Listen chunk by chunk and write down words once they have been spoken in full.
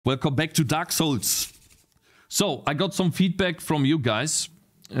Welcome back to Dark Souls. So, I got some feedback from you guys,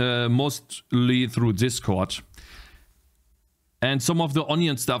 mostly through Discord. And some of the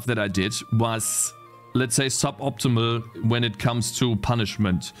onion stuff that I did was, let's say, suboptimal when it comes to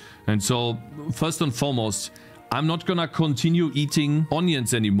punishment. And so, first and foremost, I'm not gonna continue eating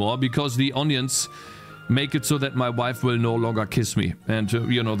onions anymore because the onions make it so that my wife will no longer kiss me. And,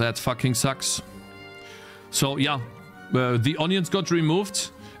 you know, that fucking sucks. So, yeah, the onions got removed.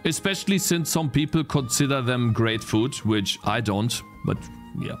 Especially since some people consider them great food, which I don't, but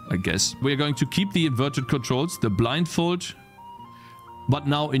yeah, I guess. We're going to keep the inverted controls, the blindfold, but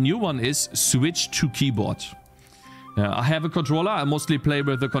now a new one is switch to keyboard. I have a controller, I mostly play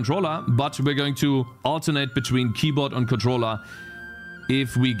with the controller, but we're going to alternate between keyboard and controller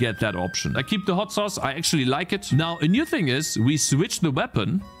if we get that option. I keep the hot sauce, I actually like it. Now, a new thing is we switch the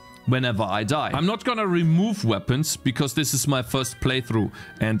weapon whenever I die. I'm not gonna remove weapons because this is my first playthrough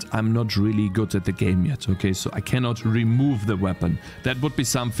and I'm not really good at the game yet, okay? So I cannot remove the weapon. That would be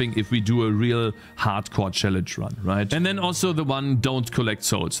something if we do a real hardcore challenge run, right? And then also the one don't collect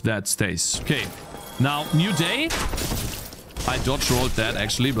souls, that stays. Okay, now new day. I dodge rolled that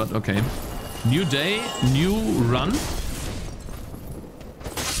actually, but okay. New day, new run.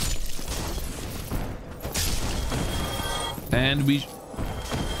 And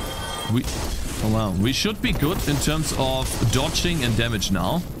oh wow, we should be good in terms of dodging and damage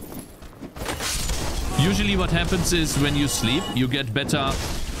now. Usually what happens is when you sleep, you get better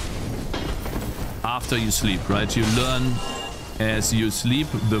after you sleep, right? You learn as you sleep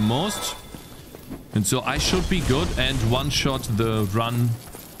the most. And so I should be good and one-shot the run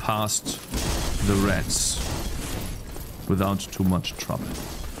past the rats without too much trouble.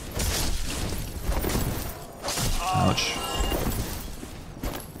 Ouch.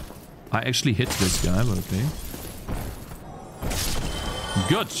 I actually hit this guy, but okay.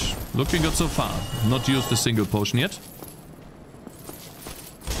 Good. Looking good so far. Not used a single potion yet.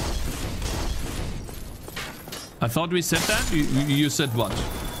 I thought we said that. You said what?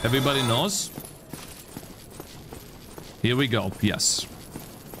 Everybody knows? Here we go. Yes.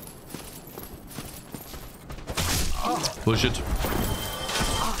 Bullshit.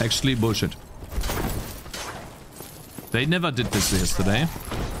 Actually, bullshit. They never did this yesterday.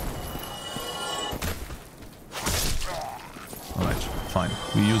 Fine,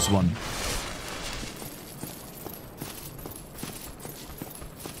 we use one.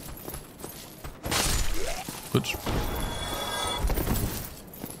 Good.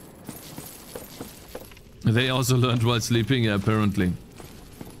 They also learned while sleeping, apparently.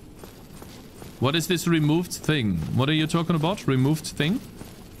 What is this removed thing? What are you talking about? Removed thing?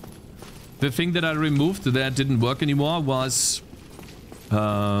 The thing that I removed that didn't work anymore was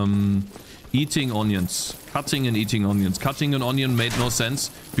eating onions. Cutting and eating onions. Cutting an onion made no sense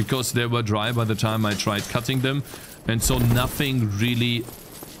because they were dry by the time I tried cutting them. And so nothing really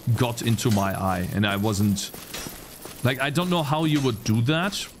got into my eye. And I wasn't... Like, I don't know how you would do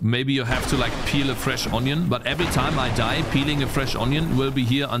that. Maybe you have to, like, peel a fresh onion. But every time I die, peeling a fresh onion will be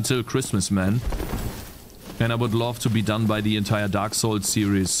here until Christmas, man. And I would love to be done by the entire Dark Souls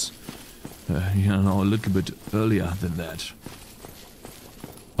series. You know, a little bit earlier than that.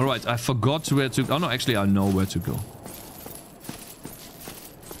 Alright, I forgot where to... Oh no, actually I know where to go.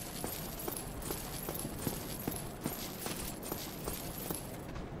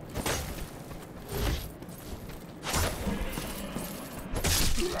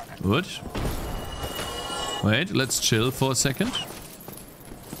 Good. Wait, let's chill for a second.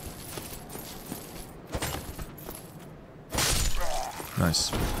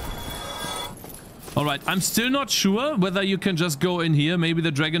 Nice. Alright, I'm still not sure whether you can just go in here. Maybe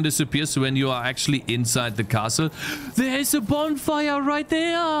the dragon disappears when you are actually inside the castle. There is a bonfire right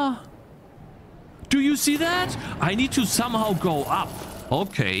there. Do you see that? I need to somehow go up.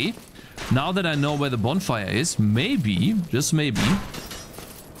 Okay. Now that I know where the bonfire is, maybe, just maybe.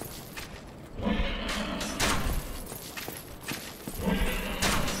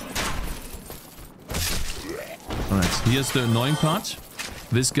 Alright, here's the annoying part.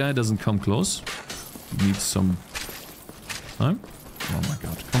 This guy doesn't come close. Needs some time. Oh my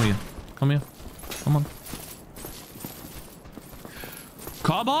god. Come here. Come here. Come on.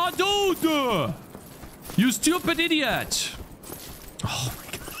 Come on, dude! You stupid idiot! Oh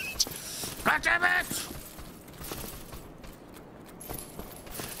my god. God damn it!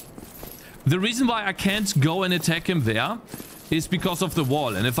 The reason why I can't go and attack him there is because of the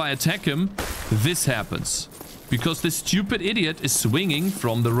wall. And if I attack him, this happens. Because this stupid idiot is swinging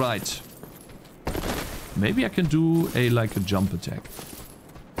from the right. Maybe I can do a jump attack.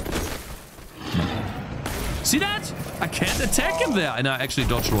 No. See that? I can't attack him there. And I actually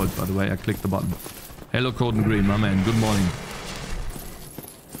dodge rolled, by the way. I clicked the button. Hello, Code and Green, my man. Good morning.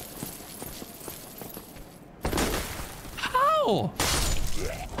 How?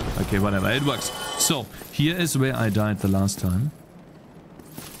 Okay, whatever. It works. So, here is where I died the last time.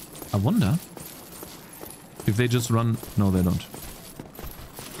 I wonder if they just run... No, they don't.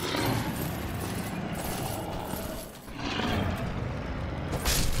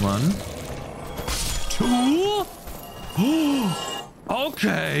 One. Two.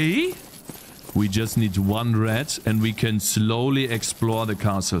 Okay. We just need one rat and we can slowly explore the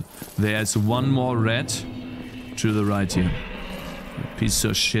castle. There's one more rat to the right here. Piece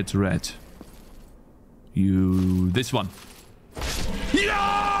of shit rat. You... This one.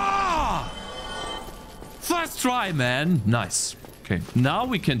 Yeah! First try, man. Nice. Okay, now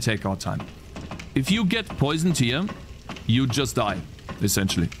we can take our time. If you get poisoned here, you just die,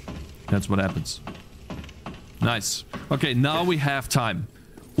 essentially. That's what happens. Nice. Okay, now we have time.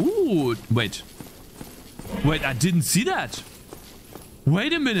 Ooh, wait. Wait, I didn't see that.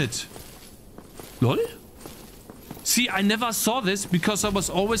 Wait a minute. Lol? See, I never saw this because I was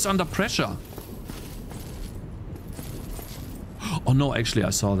always under pressure. Oh no, actually I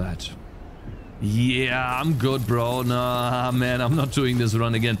saw that. Yeah, I'm good, bro. Nah, man, I'm not doing this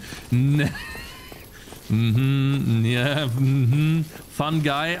run again. Yeah, Fun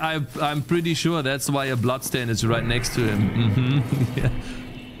guy. I'm pretty sure that's why a bloodstain is right next to him. Yeah.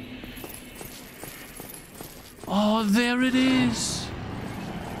 Oh, there it is.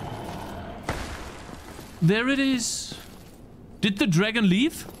 There it is. Did the dragon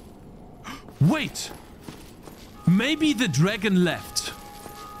leave? Wait. Maybe the dragon left.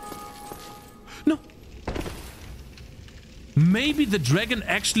 No. Maybe the dragon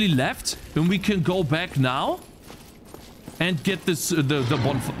actually left and we can go back now and get this the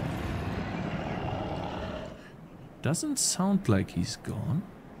bonfire. Doesn't sound like he's gone.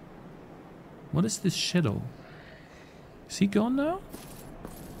 What is this shadow? Is he gone now?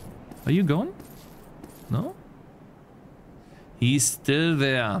 Are you gone? No? He's still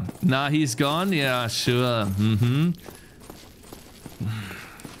there. Nah, he's gone? Yeah, sure.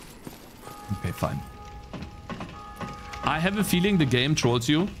 Okay, fine. I have a feeling the game trolls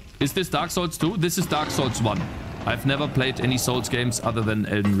you. Is this Dark Souls 2? This is Dark Souls 1. I've never played any Souls games other than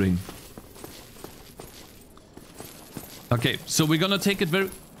Elden Ring. Okay, so we're gonna take it very...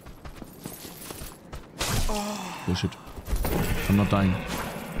 Oh shit. I'm not dying.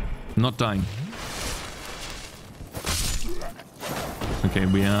 I'm not dying. Okay,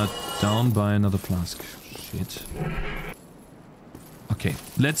 we are down by another flask. Shit. Okay,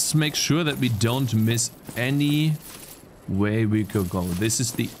 let's make sure that we don't miss any way we could go. This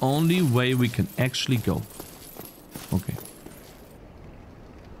is the only way we can actually go. Okay.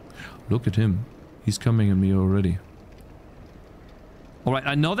 Look at him. He's coming at me already. Alright,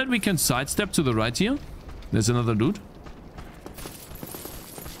 I know that we can sidestep to the right here. There's another dude.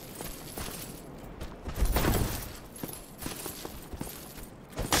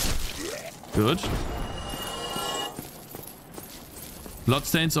 Good.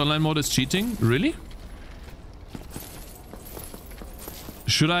 Bloodstains online mode is cheating? Really?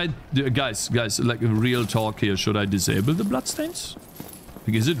 Should I... Guys, like real talk here. Should I disable the bloodstains?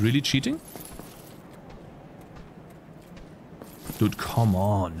 Like, is it really cheating? Dude, come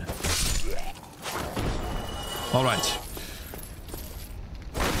on. Alright.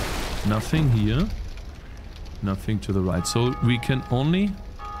 Nothing here. Nothing to the right. So we can only...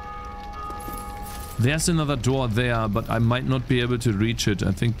 There's another door there, but I might not be able to reach it.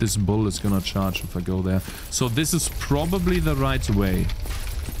 I think this bull is gonna charge if I go there. So this is probably the right way.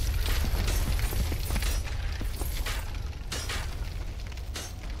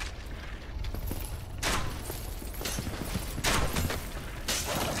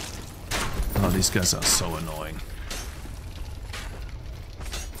 Oh, these guys are so annoying.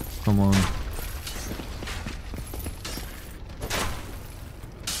 Come on.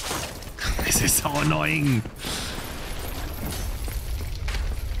 This is so annoying.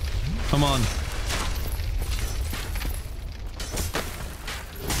 Come on.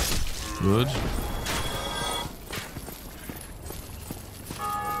 Good.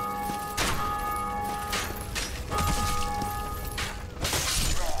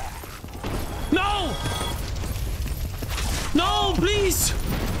 No! No, please!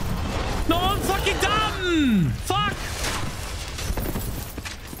 No, I'm fucking done! Fuck!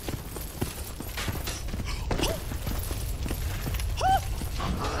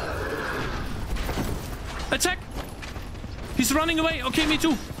 Attack! He's running away. Okay, me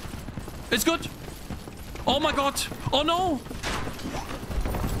too. It's good. Oh my god. Oh no.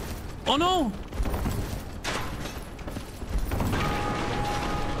 Oh no.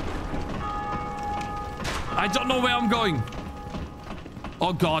 I don't know where I'm going.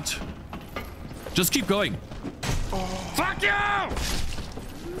 Oh god. Just keep going. Fuck you!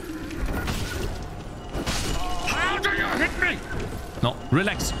 How do you hit me? No,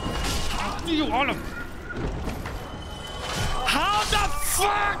 relax. How do you all of... How the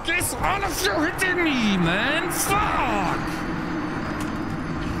fuck is all of you hitting me, man? Fuck!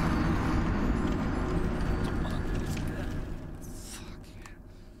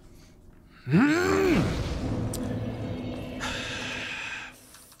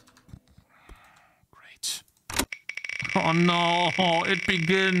 Great. Oh no, it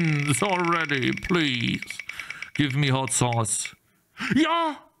begins already. Please, give me hot sauce.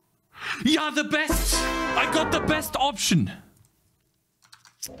 Yeah! Yeah, the best! I got the best option.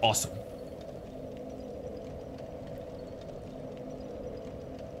 Awesome.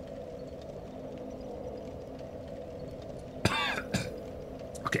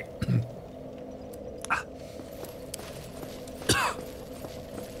 Okay.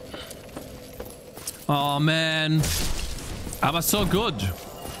 Oh man, I was so good.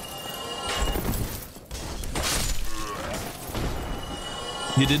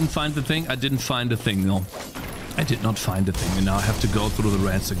 You didn't find the thing? I didn't find the thing, no. I did not find the thing, and now I have to go through the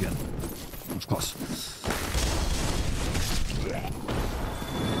rats again. Of course.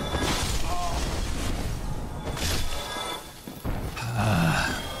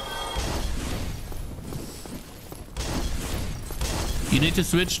 You need to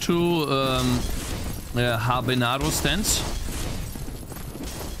switch to Habanero stance.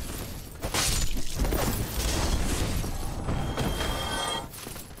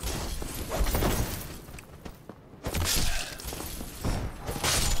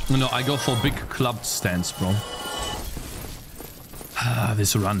 No, I go for big clubbed stance, bro.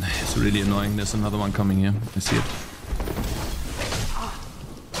 This run is really annoying. There's another one coming here. I see it.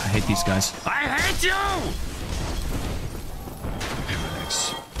 I hate these guys. I hate you! Okay,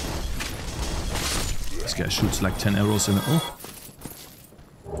 relax. This guy shoots like 10 arrows in it. Oh.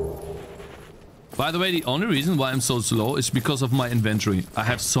 By the way, the only reason why I'm so slow is because of my inventory. I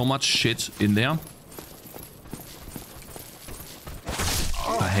have so much shit in there.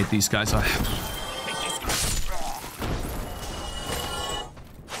 I hate these guys.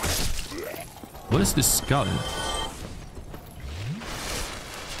 What is this skull?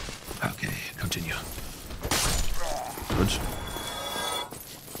 Okay, continue. Good.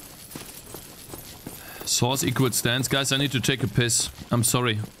 Source equals stance. Guys, I need to take a piss. I'm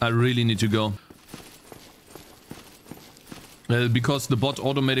sorry. I really need to go. Because the bot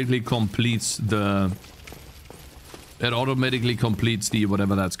automatically completes the... It automatically completes the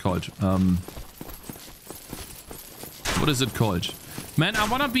whatever that's called. What is it called? Man, I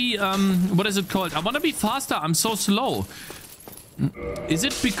wanna be what is it called? I wanna be faster. I'm so slow. Is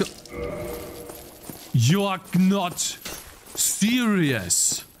it because you are not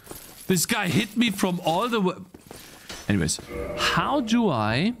serious? This guy hit me from all the way. Anyways, how do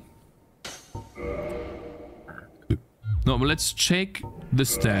I? No, but let's check the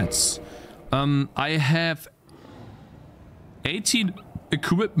stats. I have 18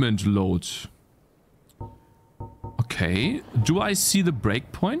 equipment load. Okay. Do I see the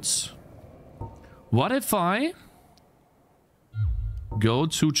breakpoints? What if I go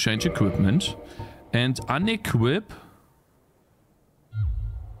to change equipment and unequip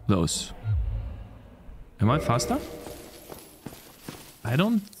those? Am I faster? I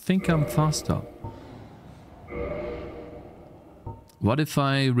don't think I'm faster. What if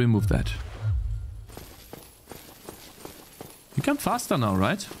I remove that? I think I'm faster now,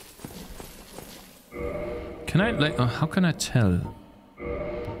 right? Can I, like, how can I tell?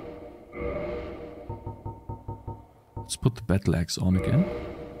 Let's put the battle axe on again.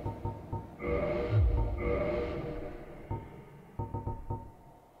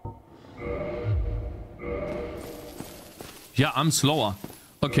 Yeah, I'm slower.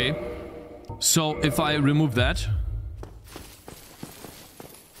 Okay. So if I remove that,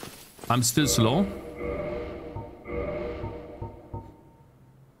 I'm still slow.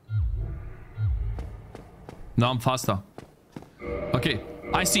 Now I'm faster. Okay,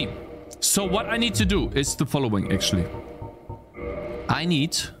 I see. So what I need to do is the following, actually. I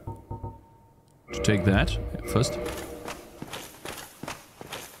need to take that first.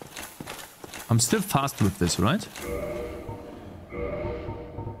 I'm still fast with this, right?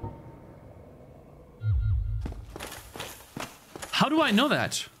 How do I know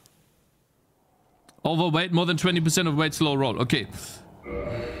that? Overweight, more than 20% of weight, slow roll. Okay.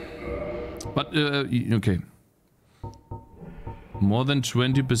 But, okay. More than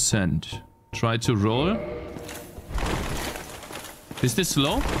 20%. Try to roll. Is this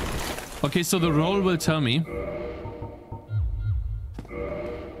slow? Okay, so the roll will tell me.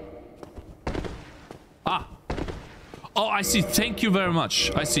 Ah. Oh, I see. Thank you very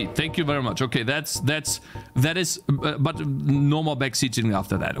much. I see. Thank you very much. Okay, that is, but no more backseating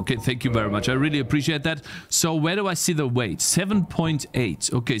after that. Okay, thank you very much. I really appreciate that. So where do I see the weight?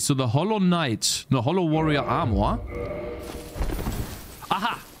 7.8. Okay, so the Hollow Knight, the Hollow Warrior Armor.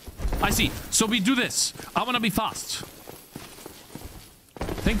 Aha! I see. So we do this. I want to be fast.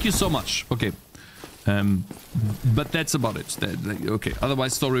 Thank you so much. Okay. But that's about it. Okay.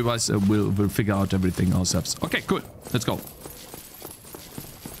 Otherwise, story-wise, we'll figure out everything ourselves. Okay, cool. Let's go.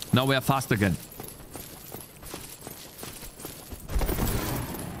 Now we are fast again.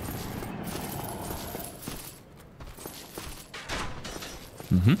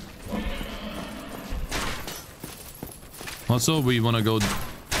 Also, we want to go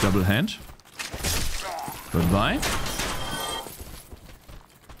double hand. Goodbye.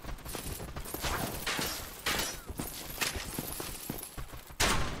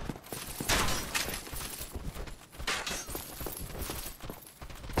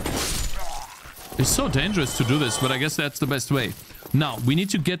 It's so dangerous to do this, but I guess that's the best way. Now, we need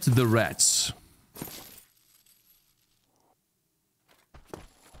to get the rats.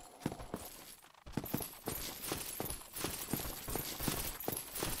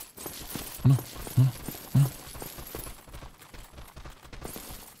 No.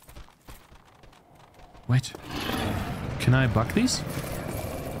 Wait. Can I bug these?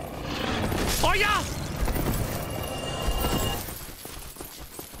 Oh, yeah!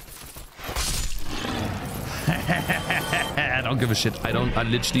 I don't give a shit. I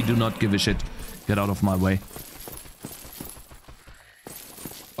literally do not give a shit. Get out of my way.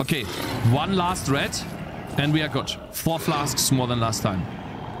 Okay, one last red and we are good. 4 flasks more than last time.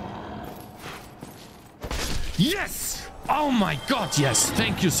 Yes! Oh my god, yes.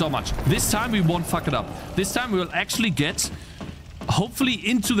 Thank you so much. This time we won't fuck it up. This time we will actually get, hopefully,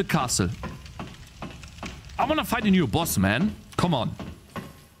 into the castle. I want to fight a new boss, man. Come on.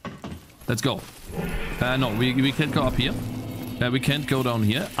 Let's go. No, we can't go up here. We can't go down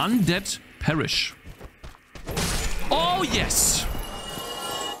here. Undead Parish. Oh, yes!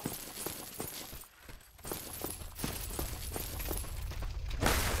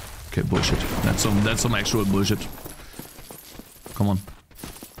 Okay, bullshit. That's some actual bullshit. Come on.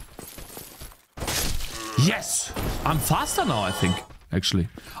 Yes! I'm faster now, I think. Actually.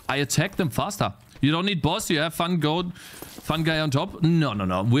 I attack them faster. You don't need boss, you have fun guy on top.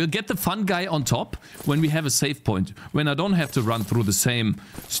 No. We'll get the fun guy on top when we have a save point. When I don't have to run through the same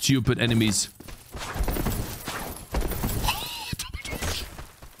stupid enemies.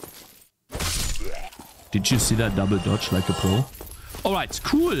 Did you see that double dodge like a pro? Alright,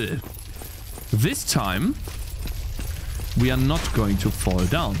 cool. This time, we are not going to fall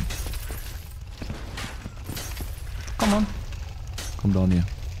down. Come on. Come down here.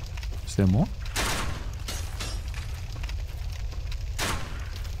 Is there more?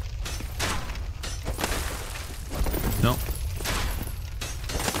 No.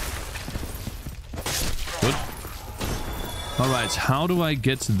 Good. Alright, how do I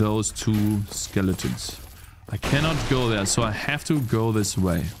get those 2 skeletons? I cannot go there, so I have to go this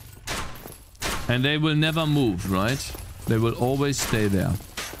way. And they will never move, right? They will always stay there.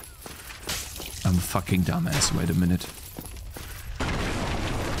 I'm a fucking dumbass. Wait a minute.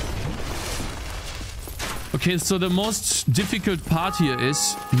 Okay, so the most difficult part here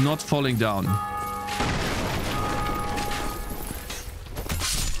is not falling down.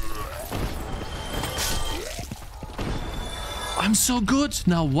 I'm so good.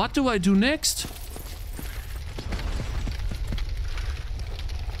 Now what do I do next?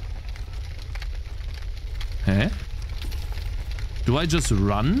 Eh? Do I just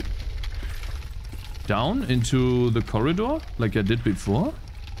run down into the corridor like I did before?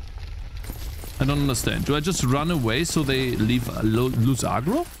 I don't understand. Do I just run away so they lose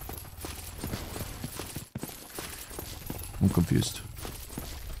aggro? I'm confused.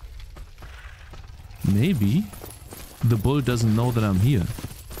 Maybe the bull doesn't know that I'm here.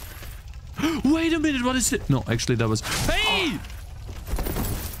 Wait a minute, what is it? No, actually that was... Hey!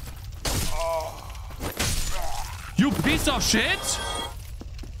 You piece of shit!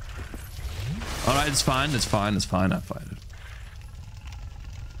 Alright, it's fine, I fight it.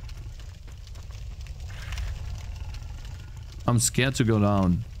 I'm scared to go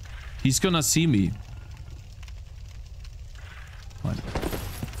down. He's gonna see me. Fine.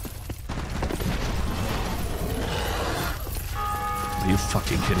 Are you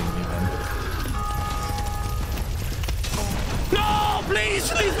fucking kidding me, man? No!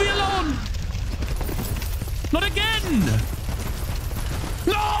 Please, leave me alone! Not again!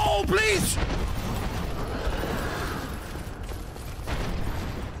 No! No, please!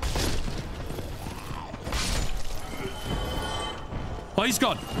 Oh, he's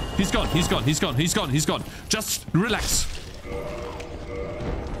gone. He's gone. He's gone. He's gone. He's gone. He's gone. Just relax.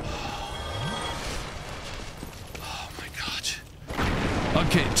 Oh my god.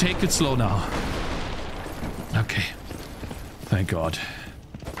 Okay, take it slow now. Okay. Thank God.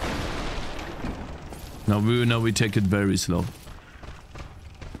 Now we take it very slow.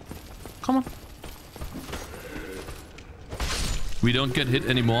 Come on. We don't get hit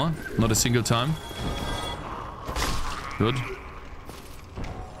anymore. Not a single time. Good.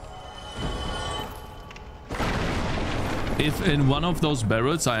 If in one of those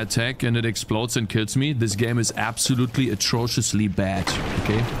barrels I attack and it explodes and kills me, this game is absolutely atrociously bad.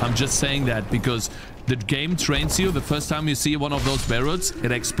 Okay? I'm just saying that because the game trains you. The first time you see one of those barrels,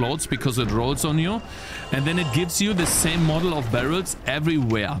 it explodes because it rolls on you. And then it gives you the same model of barrels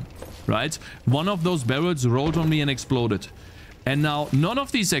everywhere. Right? One of those barrels rolled on me and exploded. And now none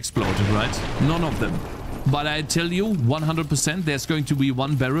of these exploded, right? None of them. But I tell you 100% there's going to be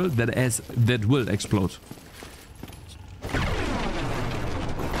one barrel that will explode.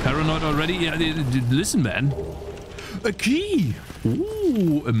 Paranoid already? Yeah, listen, man. A key!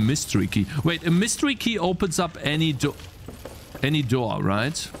 Ooh, a mystery key. Wait, a mystery key opens up any door,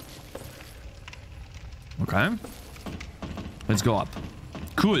 right? Okay. Let's go up.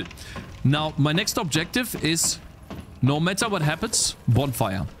 Cool. Now, my next objective is, no matter what happens,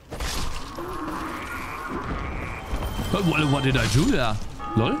 bonfire. What did I do there?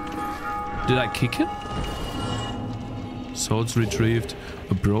 Lol? Did I kick him? Souls retrieved.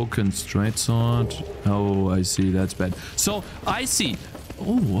 A broken straight sword. Oh, I see. That's bad. So, I see.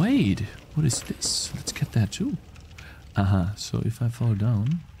 Oh, wait. What is this? Let's get that too. Aha. So, if I fall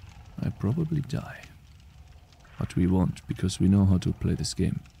down, I probably die. But we won't, because we know how to play this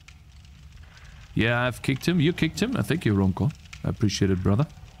game. Yeah, I've kicked him. You kicked him? I think you're wrong, Ronko. I appreciate it, brother.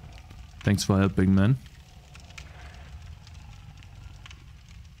 Thanks for helping, man.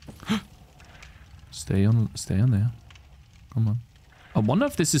 Stay on there. Come on. I wonder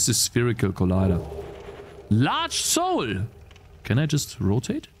if this is a spherical collider. Large soul! Can I just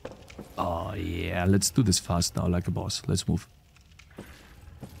rotate? Oh yeah, let's do this fast now like a boss. Let's move.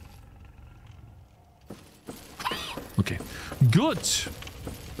 Okay. Good!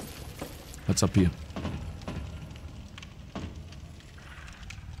 What's up here?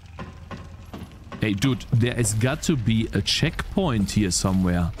 Hey dude, there has got to be a checkpoint here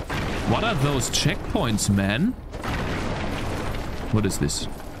somewhere. What are those checkpoints, man? What is this?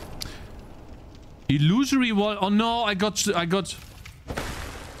 Illusory wall. Oh no, I got...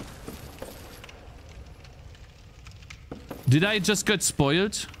 Did I just get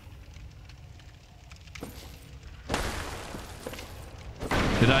spoiled?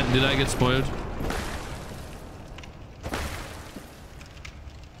 Did I get spoiled?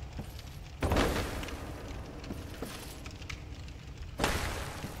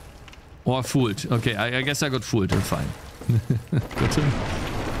 Or fooled. Okay, I guess I got fooled. I'm fine. Got him.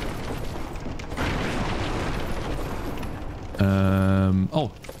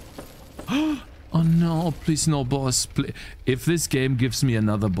 Oh. Oh no, please no boss. If this game gives me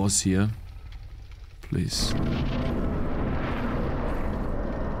another boss here. Please.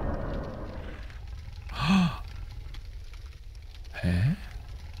 Huh?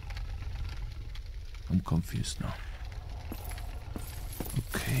 I'm confused now.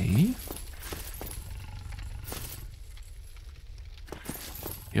 Okay.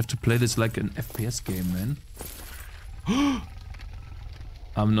 You have to play this like an FPS game, man.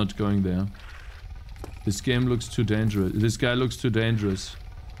 I'm not going there. This game looks too dangerous. This guy looks too dangerous.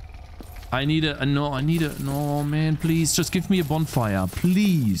 I need a... No, man, please. Just give me a bonfire.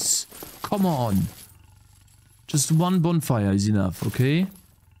 Please. Come on. Just one bonfire is enough, okay?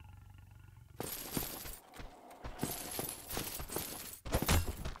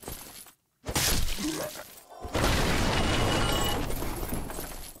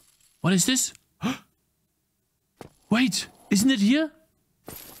 What is this? Wait, isn't it here?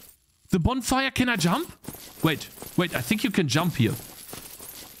 The bonfire, can I jump? Wait, I think you can jump here.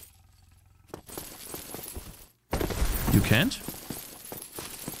 You can't?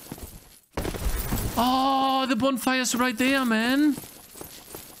 Oh, the bonfire's right there, man.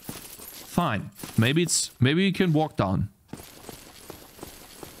 Fine. Maybe we can walk down.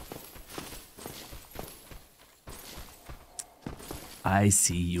 I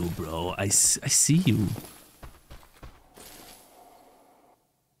see you, bro. I see you.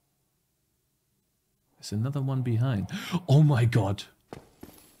 There's another one behind. Oh my god.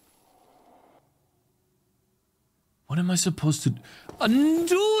 What am I supposed to do?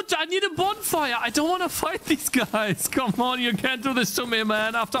 Dude, I need a bonfire. I don't want to fight these guys. Come on, you can't do this to me,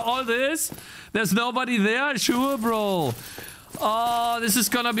 man. After all this, there's nobody there? Sure, bro. Oh, this is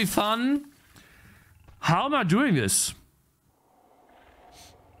gonna be fun. How am I doing this?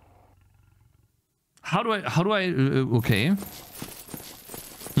 How do I, okay.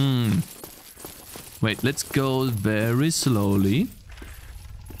 Wait, let's go very slowly.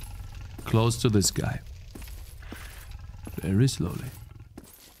 Close to this guy. Very slowly.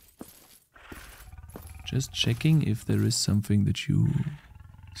 Just checking if there is something that you...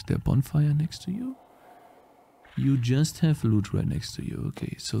 Is there a bonfire next to you? You just have loot right next to you.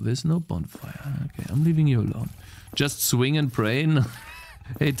 Okay, so there's no bonfire. Okay, I'm leaving you alone. Just swing and pray.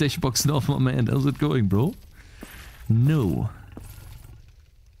 Hey, Dashbox Normal man, how's it going, bro? No.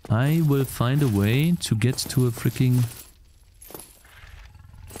 I will find a way to get to a freaking...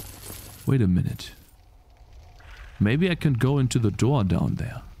 Wait a minute. Maybe I can go into the door down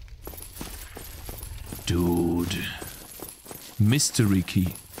there. Dude. Mystery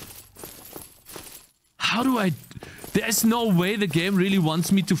key. How do I... There's no way the game really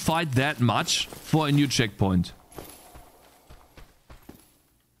wants me to fight that much for a new checkpoint.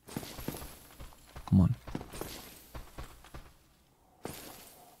 Come on.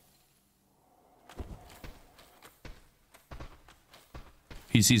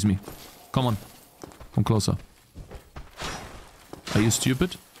 He sees me. Come on. Come closer. Are you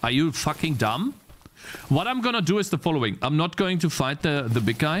stupid? Are you fucking dumb? What I'm gonna do is the following. I'm not going to fight the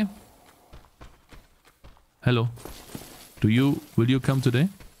big guy. Hello. Will you come today?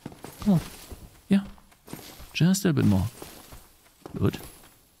 Come on. Yeah. Just a bit more. Good.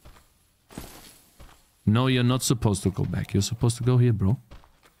 No, you're not supposed to go back. You're supposed to go here, bro.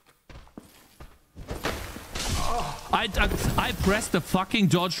 I pressed the fucking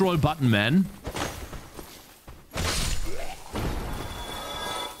dodge roll button, man.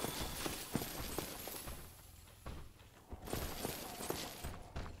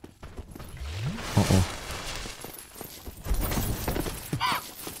 Uh-oh.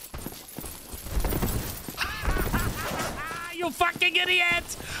 You fucking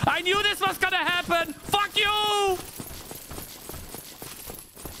idiot! I knew this was gonna happen! Fuck you!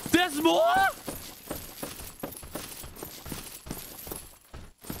 There's more?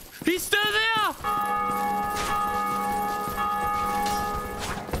 He's still there!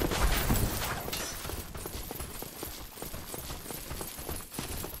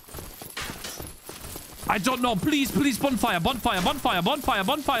 I don't know. Please, please, bonfire, bonfire, bonfire, bonfire,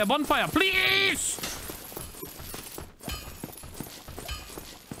 bonfire, bonfire, please!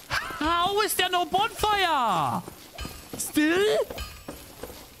 How is there no bonfire? Still?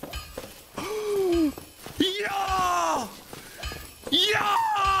 Yeah!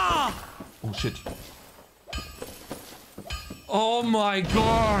 Yeah! Oh shit. Oh my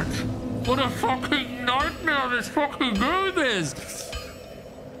god! What a fucking nightmare this fucking game is!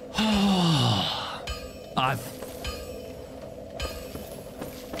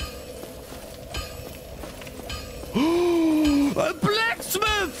 A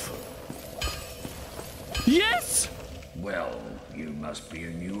blacksmith! Yes! Well, you must be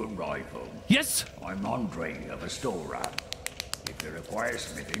a new arrival. Yes! I'm Andre of Astora. If you require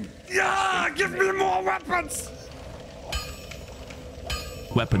smithing... Yeah! Give me more weapons!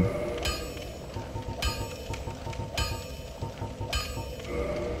 Weapon.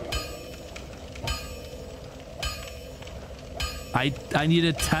 I need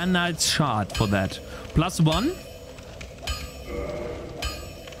a Tanite shard for that. +1.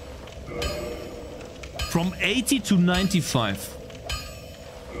 From 80 to 95.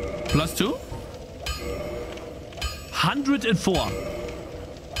 +2. 104.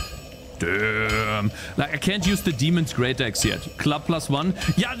 Damn. Like, I can't use the Demon's Great Axe yet. Club +1.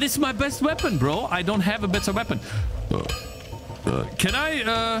 Yeah, this is my best weapon, bro. I don't have a better weapon. Can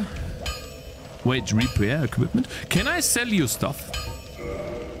I, Wait, repair equipment? Can I sell you stuff?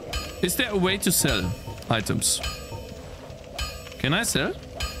 Is there a way to sell items? Can I sell?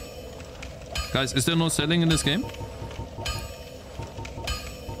 Guys, is there no selling in this game?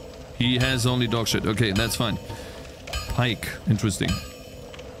 He has only dog shit. Okay, that's fine. Pike. Interesting.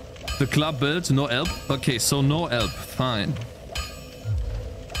 The club built, no help. Okay, so no help. Fine.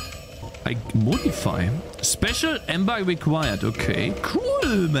 I modify. Special embark required. Okay,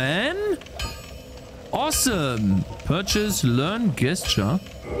 cool, man. Awesome. Purchase, learn, gesture.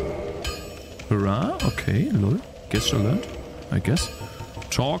 Hurrah. Okay, lol. Gesture learned, I guess.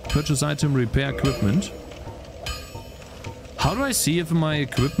 Talk, purchase item, repair equipment. How do I see if my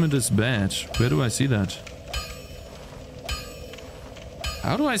equipment is bad? Where do I see that?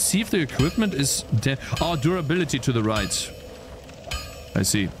 How do I see if the equipment is... Oh, durability to the right. I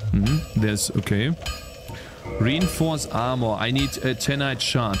see. There's... Okay. Reinforce armor. I need a 10-eyed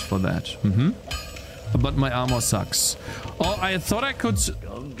shard for that. But my armor sucks. Oh, I thought I could...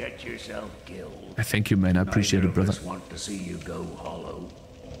 Don't get yourself killed. Thank you, man. I appreciate it, brother. I want to see you go hollow.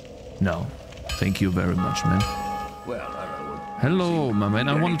 No. Thank you very much, man. Well, hello, my man.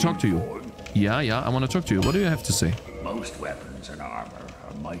 I want to talk to you. Yeah, I want to talk to you. What do you have to say? Most weapons and armor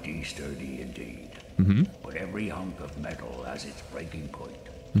are mighty sturdy indeed. But every hunk of metal has its breaking point.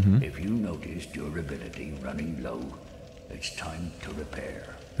 If you notice durability running low, it's time to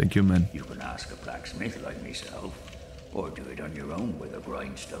repair. Thank you, man. You can ask a blacksmith like myself, or do it on your own with a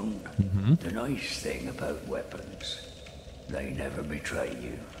grindstone. The nice thing about weapons, they never betray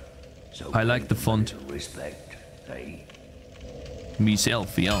you. So I like the font. Respect, hey?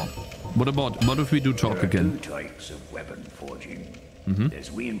 Myself, yeah. What if we do talk again? There are two types of weapon forging.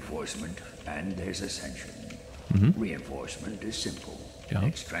 There's reinforcement and there's ascension. Reinforcement is simple. Yeah.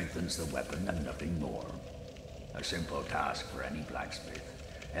 It strengthens the weapon and nothing more. A simple task for any blacksmith.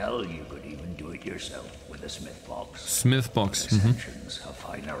 Hell, you could even do it yourself with a smith box. Smith box. Ascension's a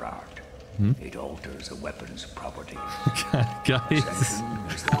finer art. It alters a weapon's properties. Guys. Ascension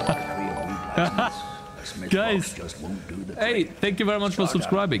is the poetry of we blacksmiths. A smith box just won't do the hey, trick. thank you very much for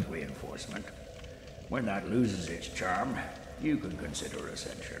subscribing. Reinforcement. When that loses its charm, you can consider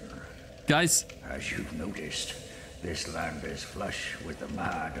ascension. Guys. As you've noticed, this land is flush with the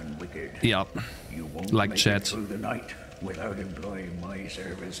mad and wicked. Yeah. You won't like make chat. it through the night without employing my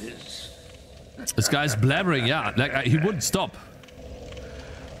services. This guy's blabbering, yeah. Like he wouldn't stop.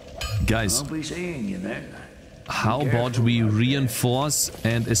 Guys. I'll be seeing you then. How about we reinforce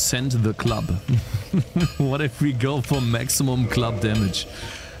and ascend the club? What if we go for maximum club damage?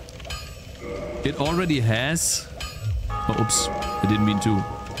 It already has... Oh, oops, I didn't mean to.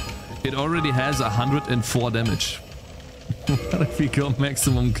 It already has 104 damage. What if we go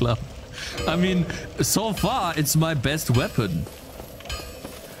maximum club? I mean, so far it's my best weapon.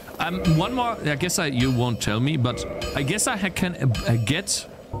 One more, I guess you won't tell me, but I guess I can get...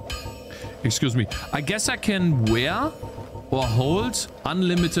 Excuse me. I guess I can wear or hold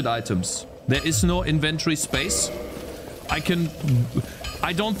unlimited items. There is no inventory space. I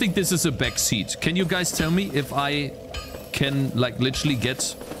don't think this is a backseat. Can you guys tell me if I can like literally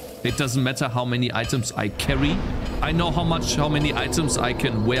get... It doesn't matter how many items I carry. I know how many items I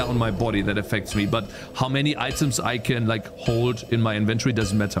can wear on my body that affects me, but how many items I can like hold in my inventory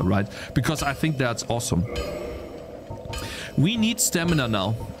doesn't matter, right? Because I think that's awesome. We need stamina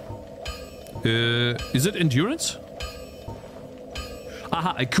now. Is it endurance?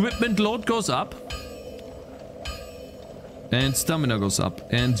 Aha, equipment load goes up. And stamina goes up.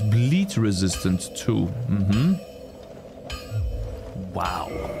 And bleed resistant too. Wow.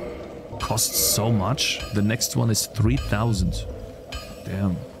 Costs so much. The next one is 3,000.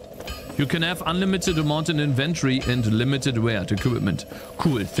 Damn. You can have unlimited amount in inventory and limited wear equipment.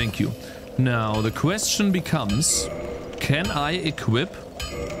 Cool, thank you. Now the question becomes, can I equip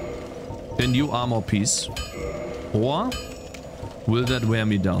a new armor piece, or will that wear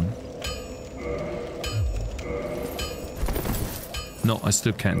me down? No, I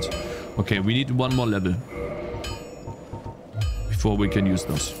still can't. Okay, we need one more level before we can use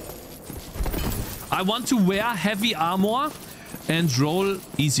those. I want to wear heavy armor and roll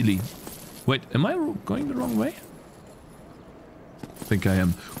easily. Wait, am I going the wrong way? I think I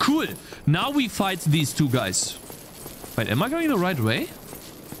am. Cool. Now we fight these two guys. Wait, am I going the right way?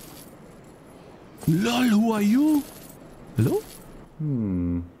 Lol, who are you? Hello?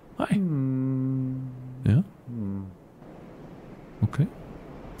 Hi. Yeah? Okay.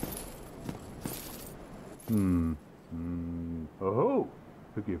 Oh,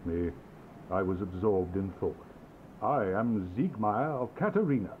 forgive me. I was absorbed in thought. I am Siegmeyer of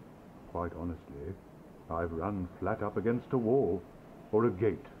Katarina. Quite honestly, I've run flat up against a wall. Or a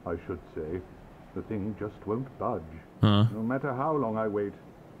gate, I should say. The thing just won't budge. No matter how long I wait.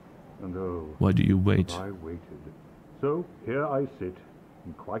 And oh, why do you wait? I waited. So here I sit,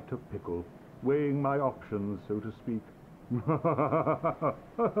 in quite a pickle, weighing my options, so to speak.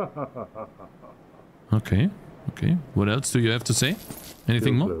 Okay, okay. What else do you have to say?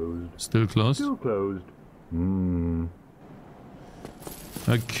 Anything more? Closed. Still closed? Still closed.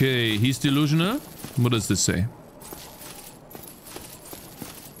 Okay, he's delusional. What does this say?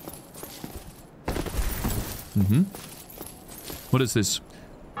 What is this?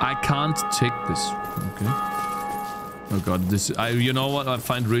 I can't take this. Okay. Oh god, this... you know what I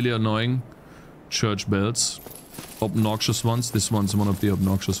find really annoying? Church bells. Obnoxious ones. This one's one of the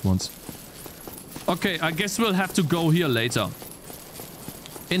obnoxious ones. Okay, I guess we'll have to go here later.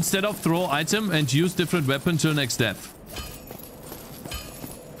 instead of throw item and use different weapon till next death.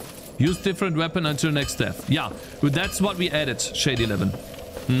 Use different weapon until next death. Yeah, but that's what we added, Shade 11.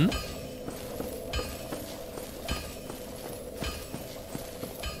 Hmm?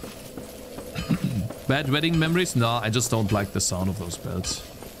 Bad wedding memories? Nah, I just don't like the sound of those bells.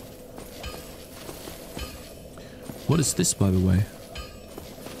 What is this, by the way?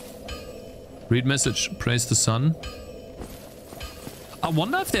 Read message. Praise the sun. I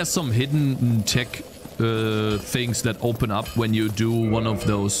wonder if there's some hidden tech things that open up when you do one of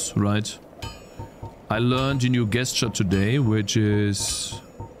those, right? I learned a new gesture today, which is...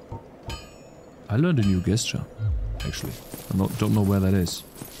 I learned a new gesture, actually. I don't know where that is.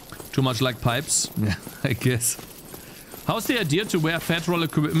 Too much like pipes? Yeah, I guess. How's the idea to wear fat roll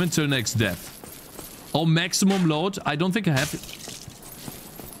equipment till next death? Oh, maximum load? I don't think I have it.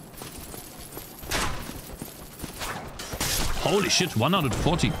 Holy shit,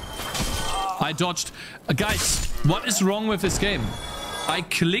 140. I dodged. Guys, what is wrong with this game? I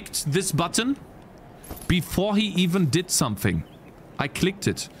clicked this button before he even did something. I clicked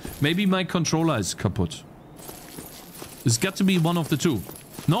it. Maybe my controller is kaput. It's got to be one of the two.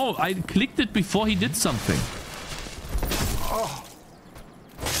 No, I clicked it before he did something.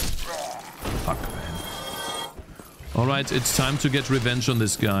 Fuck, man. Alright, it's time to get revenge on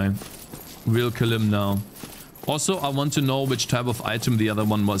this guy. We'll kill him now. Also, I want to know which type of item the other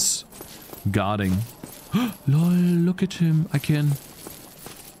one was guarding. Lol, look at him. I can...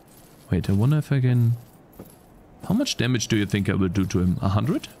 Wait, I wonder if I can... How much damage do you think I will do to him?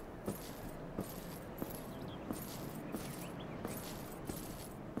 100?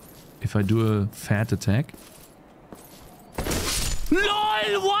 If I do a fat attack?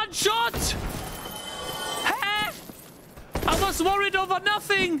 LOL! One shot! Huh? I was worried over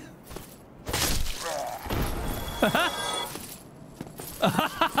nothing!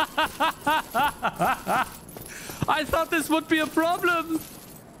 I thought this would be a problem.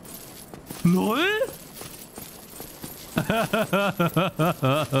 LOL?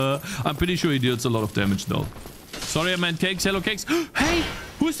 I'm pretty sure he deals a lot of damage though. Sorry, I meant Cakes. Hello, Cakes. Hey,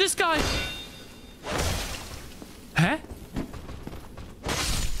 who's this guy? Huh?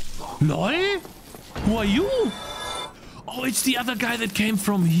 LOL? Who are you? Oh, it's the other guy that came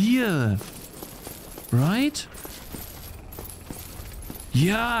from here. Right?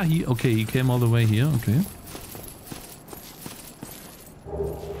 Yeah, he came all the way here. Okay.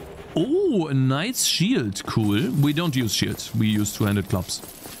 Oh, a nice shield. Cool. We don't use shields. We use two-handed clubs.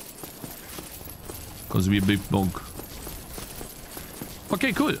 Because we're big bonk.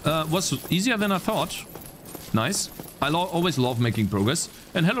 Okay, cool. Was easier than I thought. Nice. I always love making progress.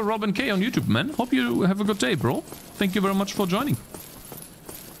 And hello, Robin K on YouTube, man. Hope you have a good day, bro. Thank you very much for joining.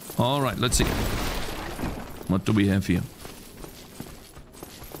 Alright, let's see. What do we have here?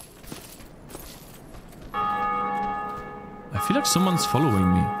 I feel like someone's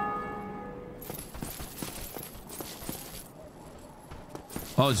following me.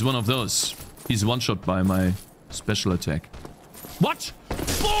 Oh, it's one of those. He's one-shot by my special attack. What?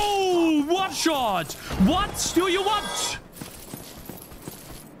 Boom! One-shot! What do you want?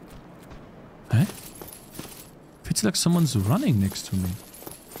 Huh? Feels like someone's running next to me.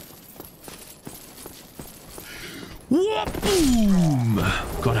 Whoop, boom!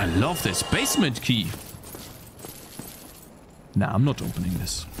 God, I love this basement key. Nah, I'm not opening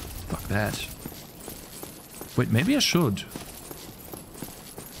this. Fuck that. Wait, maybe I should.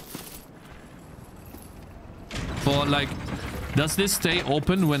 For, like, does this stay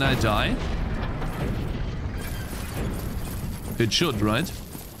open when I die? It should, right?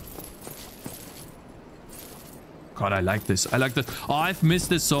 God, I like this. I like this. Oh, I've missed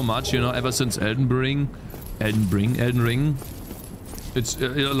this so much, you know, ever since Elden Ring. It's,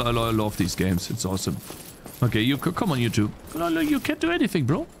 I love these games. It's awesome. Okay, you come on, you two. No, you can't do anything,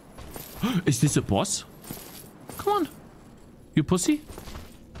 bro. Is this a boss? Come on. You pussy.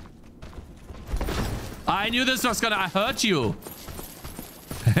 I knew this was gonna hurt you.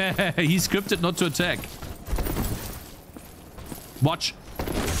 He scripted not to attack. Watch.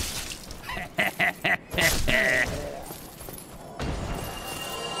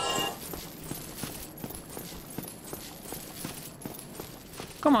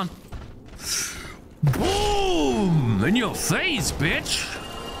 Come on. Boom! In your face, bitch.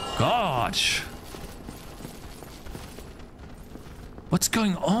 Gosh. What's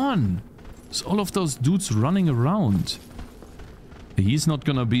going on? There's all of those dudes running around. He's not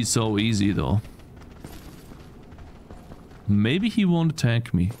gonna be so easy, though. Maybe he won't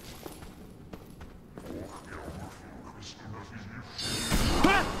attack me.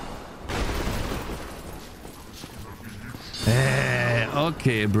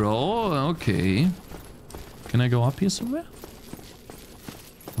 Okay, bro. Okay. Can I go up here somewhere?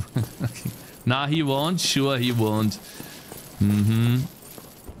 Okay. Nah, he won't. Sure, he won't.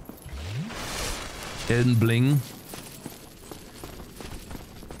 Elden Bling.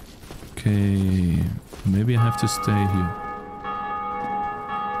 Okay. Maybe I have to stay here.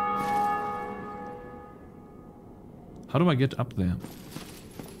 How do I get up there?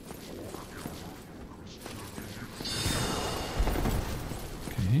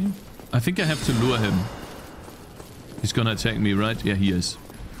 Okay. I think I have to lure him. He's gonna attack me, right? Yeah, he is.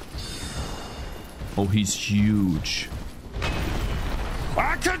 Oh, he's huge.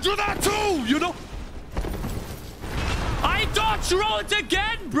 I can do that too, you know? I dodge rolled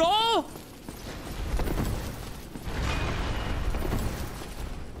again, bro!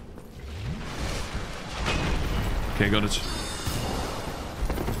 Okay, got it.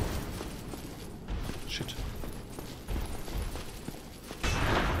 Shit.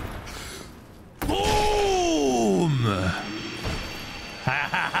 Boom!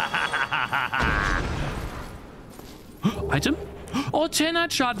 Item? Oh, 10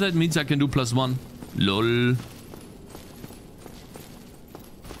 headshot. That means I can do +1. Lol.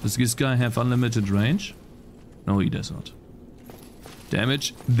 Does this guy have unlimited range? No, he does not.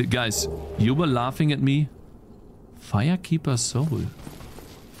 Damage. Guys, you were laughing at me. Firekeeper Soul.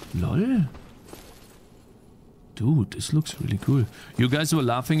 Lol. Dude, this looks really cool. You guys were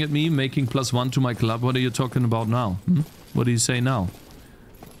laughing at me making +1 to my club. What are you talking about now? What do you say now?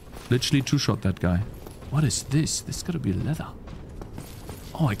 Literally two-shot that guy. What is this? This gotta be leather.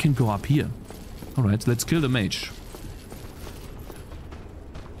 Oh, I can go up here. Alright, let's kill the mage.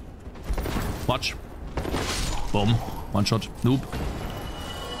 Watch. Boom. One shot. Noob.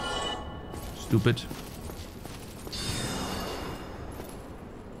 Stupid.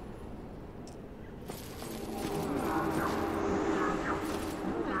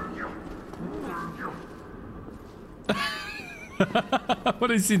 What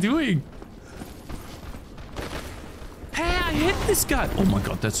is he doing? Hey, I hit this guy. Oh my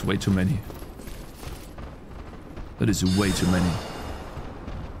god, that's way too many. That is way too many.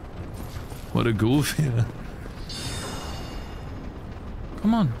 What a goof here.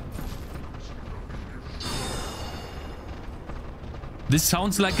 Come on. This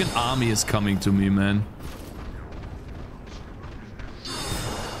sounds like an army is coming to me, man.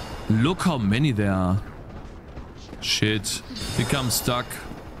 Look how many there are. Shit. Become stuck.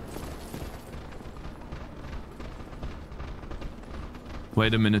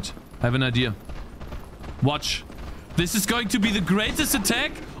 Wait a minute. I have an idea. Watch. This is going to be the greatest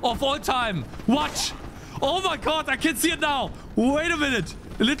attack of all time. Watch. Oh my god, I can see it now. Wait a minute.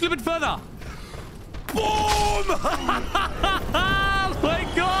 A little bit further. Boom! Oh my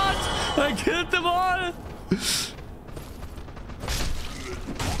god. I killed them all.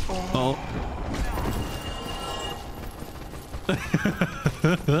 Oh.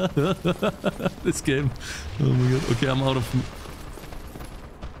 This game. Oh my god. Okay, I'm out of...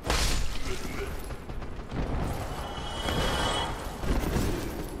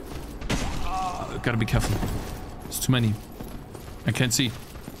 Gotta be careful. It's too many. I can't see.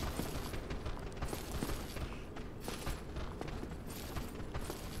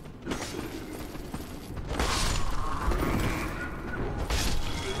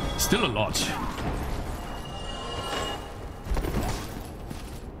 Still a lot.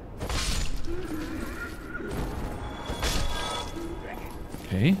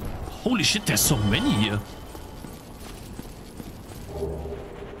 Okay. Holy shit, there's so many here.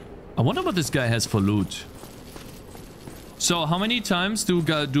 I wonder what this guy has for loot. So, how many times do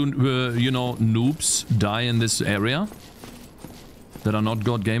you know, noobs die in this area? That are not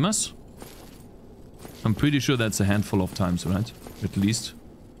god gamers? I'm pretty sure that's a handful of times, right? At least.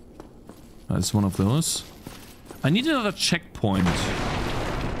 That's one of those. I need another checkpoint.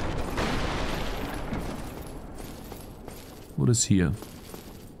 What is here?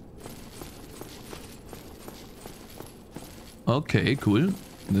 Okay, cool.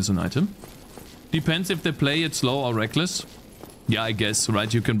 There's an item. Depends if they play it slow or reckless. Yeah, I guess,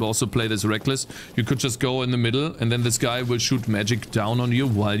 right? You can also play this reckless. You could just go in the middle and then this guy will shoot magic down on you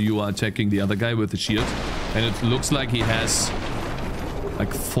while you are attacking the other guy with the shield. And it looks like he has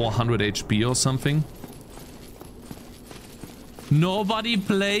like 400 HP or something. Nobody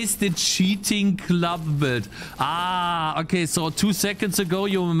plays the cheating club build. Ah, okay, so 2 seconds ago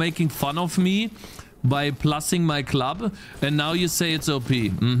you were making fun of me by plussing my club, and now you say it's OP.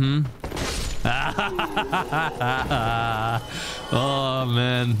 Oh,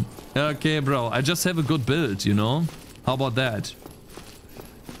 man. Okay, bro. I just have a good build, you know? How about that?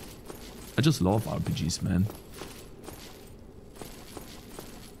 I just love RPGs, man.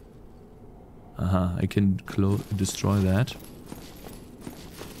 Aha, I can destroy that.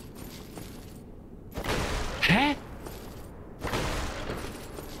 Hä?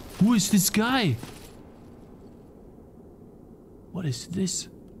 Who is this guy? What is this?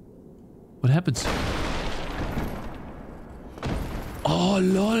 What happens? Oh,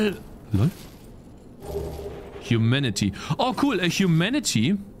 lol. Lol? Humanity. Oh, cool. A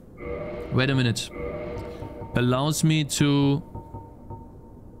humanity. Wait a minute. Allows me to...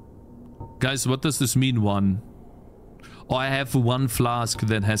 Guys, what does this mean, one? Oh, I have one flask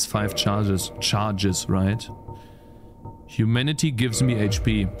that has 5 charges, right? Humanity gives me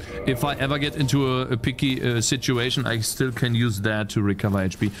HP. If I ever get into a picky situation, I still can use that to recover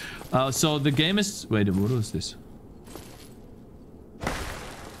HP. So the game is... Wait, what is this?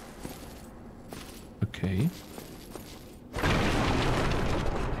 Okay.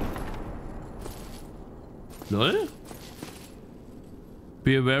 Lol?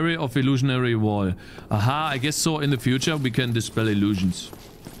 Be wary of illusionary wall. Aha, I guess so in the future we can dispel illusions.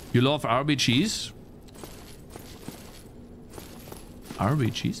 You love RBGs?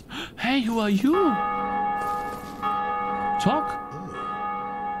 RBGs? Hey, who are you? Talk?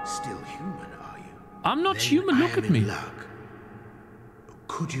 Oh, still human, are you? I'm not Then human, look at me. Luck.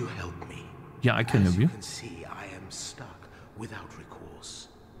 Could you help me? Yeah, I can help you. As you can see, I am stuck without recourse.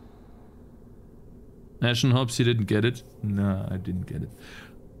 Nation hopes you didn't get it. Nah, I didn't get it.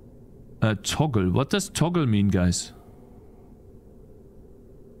 Toggle. What does toggle mean, guys?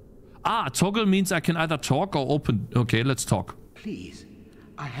 Ah, toggle means I can either talk or open. Okay, let's talk. Please,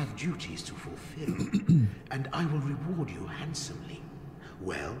 I have duties to fulfill, and I will reward you handsomely.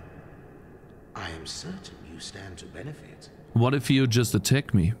 Well, I am certain you stand to benefit. What if you just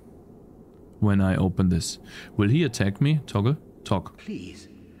attack me when I open this? Will he attack me? Toggle? Talk. Please,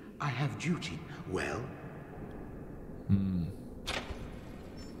 I have duty. Well?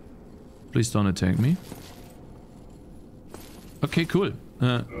 Please don't attack me. Okay, cool.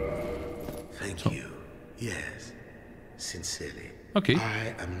 Thank you. Yes, sincerely. Okay.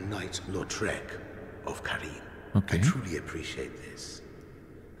 I am Knight Lautrec of Karim. Okay. I truly appreciate this.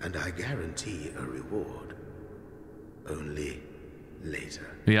 And I guarantee a reward. Only later.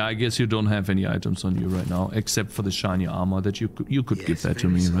 Yeah, I guess you don't have any items on you right now, except for the shiny armor that you could Yes, give that to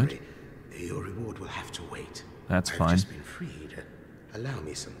very me, sorry. right? Your reward will have to wait. That's I've fine. just been freed. Allow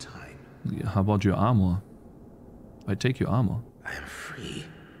me some time. Yeah, how about your armor? I take your armor. I am free.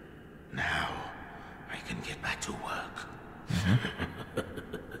 Now, I can get back to work.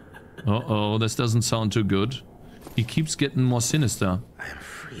 Uh-oh, this doesn't sound too good. He keeps getting more sinister. I am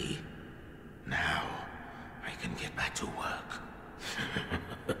free. Now, I can get back to work.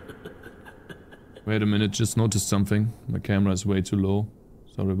 Wait a minute, just noticed something. My camera is way too low.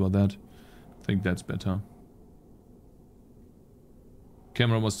 Sorry about that. I think that's better.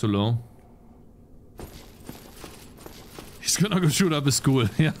 Camera was too low. He's gonna go shoot up a school.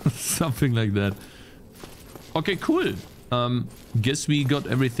 Yeah, something like that. Okay, cool. Guess we got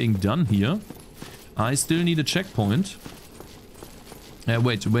everything done here. I still need a checkpoint.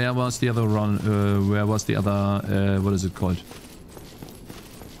 Wait, where was the other run? Where was the other... what is it called?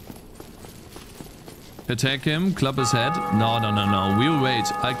 Attack him, club his head. No, no, no, no. We'll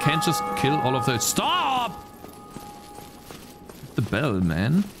wait. I can't just kill all of those. Stop! The bell,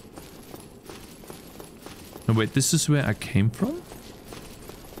 man. No, wait, this is where I came from?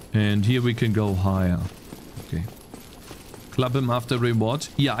 And here we can go higher. Okay. Club him after reward.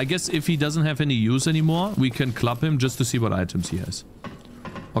 Yeah, I guess if he doesn't have any use anymore, we can club him just to see what items he has.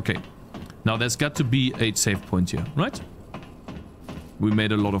 Okay. Now there's got to be a save point here, right? We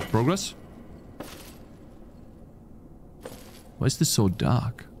made a lot of progress. Why is this so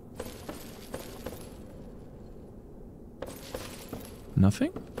dark?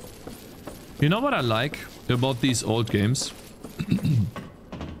 Nothing? You know what I like about these old games?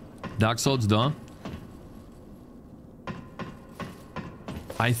 Dark Souls Dawn.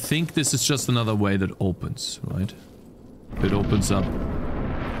 I think this is just another way that opens, right? It opens up.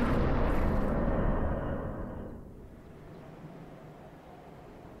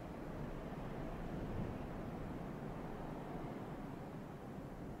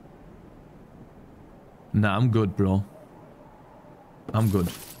 Nah, I'm good, bro. I'm good.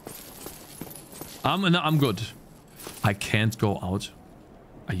 I'm good. I can't go out.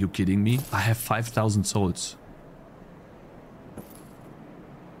 Are you kidding me? I have 5,000 souls.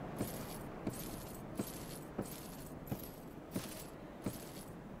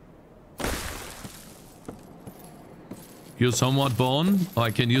 Use homeward bone? Or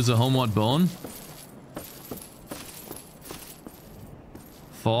I can use a homeward bone.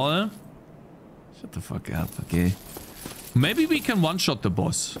 Fall. Shut the fuck up, okay. Maybe we can one-shot the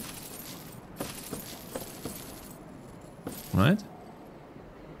boss. right?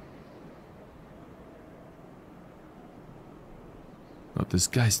 Oh, this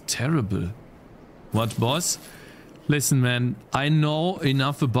guy's terrible. What, boss? Listen, man, I know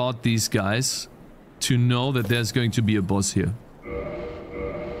enough about these guys to know that there's going to be a boss here.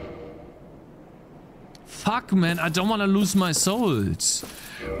 Fuck, man, I don't want to lose my souls.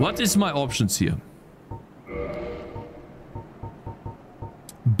 What is my options here?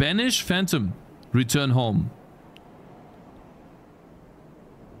 Banish Phantom. Return home.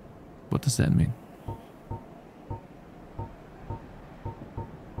 What does that mean?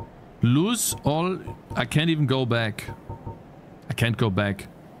 Lose all... I can't even go back. I can't go back.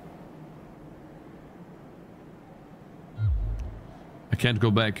 I can't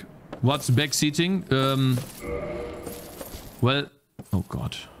go back. What's backseating? Well... Oh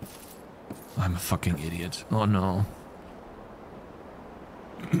god. I'm a fucking idiot. Oh no.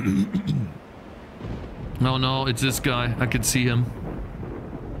 Oh no, it's this guy. I can see him.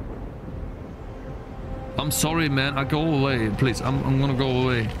 I'm sorry, man. I go away, please. I'm gonna go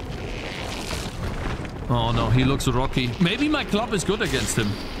away. Oh no, he looks rocky. Maybe my club is good against him.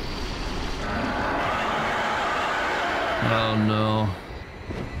 Oh no.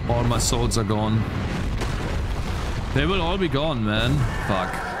 All my souls are gone. They will all be gone, man.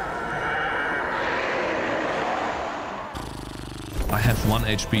 Fuck. I have 1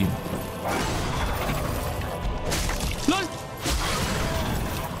 HP. No!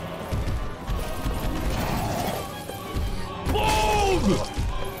 Boom!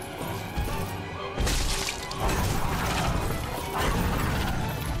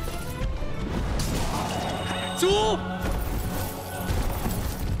 So!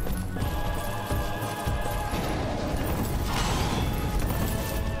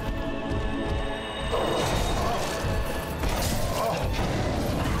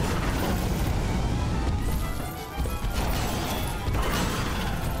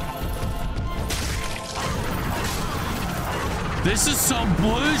 This is some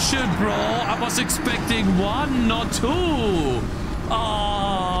bullshit, bro. I was expecting 1, not 2.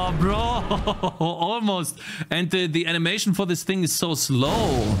 Oh, bro. Almost. And the animation for this thing is so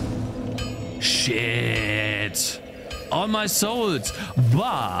slow. Shit. All my souls.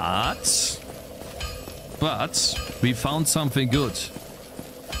 But we found something good.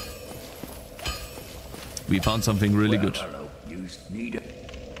 We found something really good.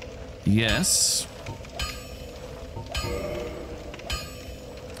 Yes.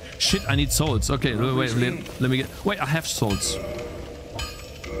 Shit, I need souls. Okay, wait, let me get... Wait, I have souls.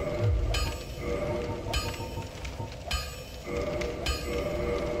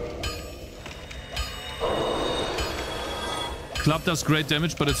 Club does great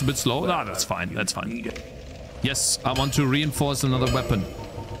damage, but it's a bit slow. Ah, that's fine, that's fine. Yes, I want to reinforce another weapon.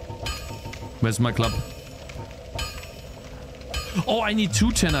 Where's my club? Oh, I need 2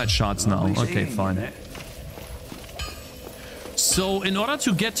 10-eyed shards now. Okay, fine. So, in order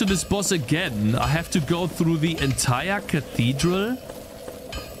to get to this boss again, I have to go through the entire cathedral.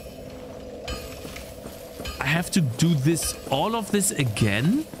 I have to do this, all of this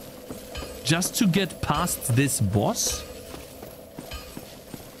again? Just to get past this boss?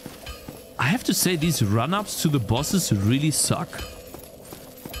 I have to say, these run-ups to the bosses really suck.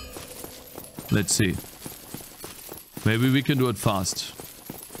 Let's see. Maybe we can do it fast.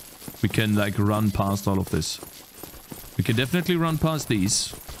 We can, like, run past all of this. We can definitely run past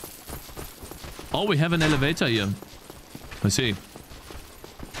these. Oh, we have an elevator here. Let's see.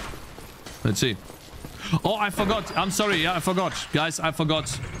 Let's see. Oh, I forgot. I'm sorry. Yeah, I forgot. Guys, I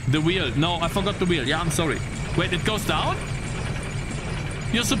forgot the wheel. No, I forgot the wheel. Yeah, I'm sorry. Wait, it goes down?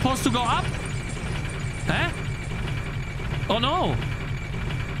 You're supposed to go up? Huh? Oh, no.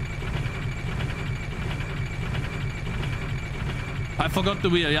 I forgot the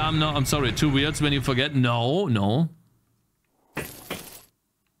wheel. Yeah, I'm sorry. 2 wheels when you forget. No, no.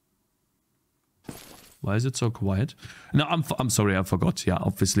 Why is it so quiet? No, I'm sorry, I forgot. Yeah,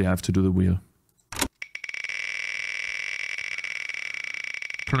 obviously I have to do the wheel.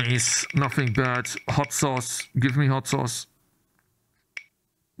 Please, nothing bad. Hot sauce. Give me hot sauce.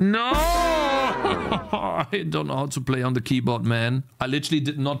 No! I don't know how to play on the keyboard, man. I literally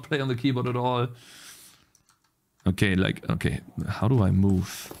did not play on the keyboard at all. Okay, like, okay. How do I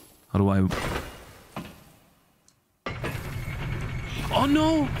move? How do I... Oh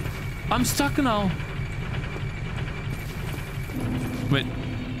no! I'm stuck now. Wait,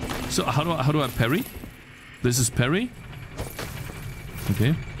 so how do I parry? This is parry?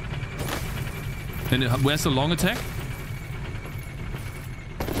 Okay. And where's the long attack?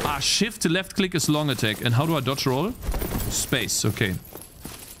 Ah, shift to left click is long attack. And how do I dodge roll? Space, okay.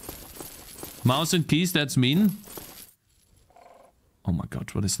 Mouse and keys, that's mean. Oh my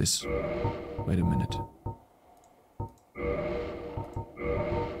god, what is this? Wait a minute.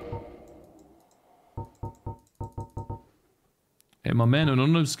 Hey, my man,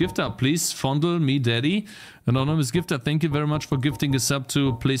 Anonymous Gifter, please fondle me, daddy. Anonymous Gifter, thank you very much for gifting a sub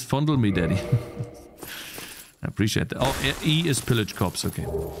to please fondle me, daddy. I appreciate that. Oh, E is Pillage Corpse, okay.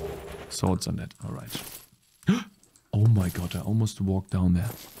 Swords on that, alright. Oh my god, I almost walked down there.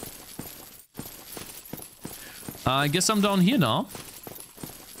 I guess I'm down here now.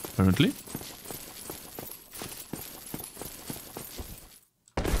 Apparently.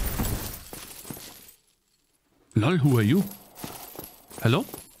 Lol, who are you? Hello?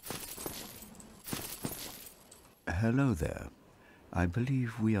 Hello there. I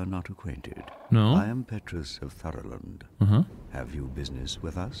believe we are not acquainted. No. I am Petrus of Thoroland. Have you business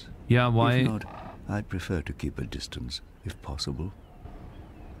with us? Yeah, why? If not, I'd prefer to keep a distance, if possible.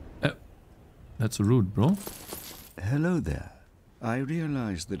 That's rude, bro. Hello there. I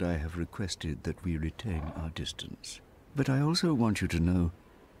realize that I have requested that we retain our distance. But I also want you to know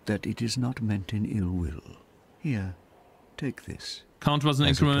that it is not meant in ill will. Here, take this. Count wasn't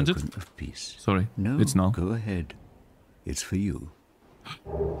as a incremented? token of peace. Sorry, No, it's now. Go ahead. It's for you.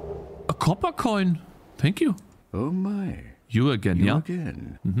 A copper coin. Thank you. Oh my. You again, You yeah?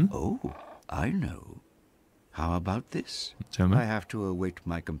 again? Oh, I know. How about this? Tell me. I have to await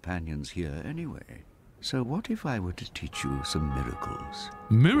my companions here anyway. So what if I were to teach you some miracles?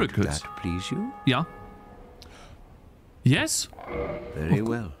 Miracles? Would that please you? Yeah. Yes? Very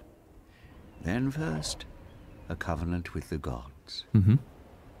well. Then first, a covenant with the gods.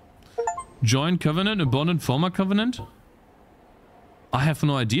 Join covenant, abandon former covenant? I have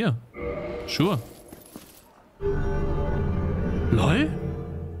no idea. Sure. LOL?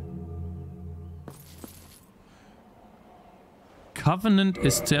 Covenant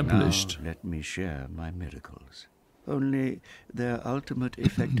established. Now, let me share my miracles. Only their ultimate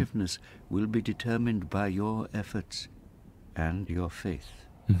effectiveness will be determined by your efforts and your faith.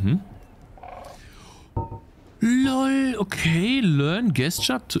 LOL, okay. Learn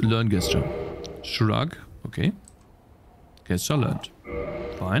gesture. Learn gesture. Shrug. Okay. Gesture learned.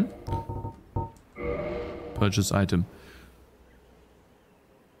 Fine. Purchase item.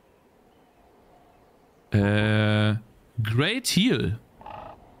 Great heal.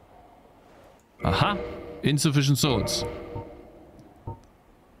 Aha. Insufficient souls.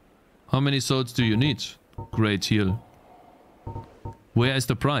 How many souls do you need? Great heal. Where is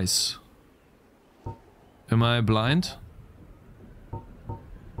the price? Am I blind?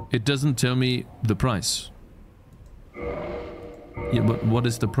 It doesn't tell me the price. Yeah, but what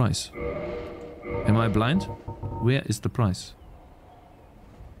is the price? Am I blind? Where is the price?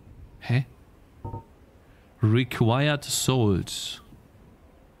 Hä? Required souls.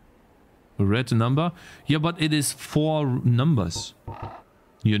 Red number? Yeah, but it is 4 numbers.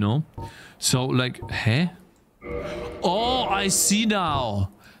 You know? So, like, hä? Oh, I see now!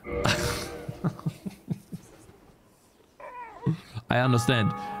 I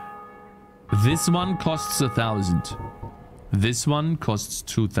understand. This one costs 1,000. This one costs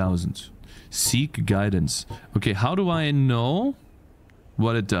 2,000. Seek guidance. Okay, how do I know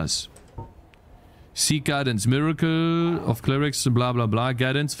what it does? Seek guidance. Miracle of clerics, blah blah blah.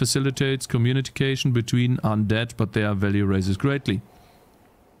 Guidance facilitates communication between undead, but their value raises greatly.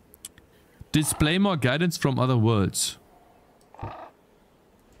 Display more guidance from other worlds.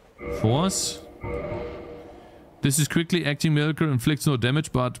 Force. This is quickly acting miracle, inflicts no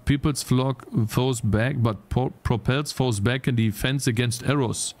damage, but people's flock foes back, but propels foes back in defense against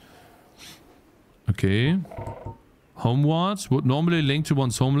arrows. Okay. Homewards would normally link to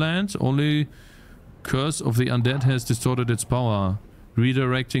one's homeland. Only Curse of the Undead has distorted its power,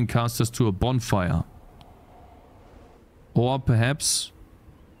 redirecting casters to a bonfire. Or perhaps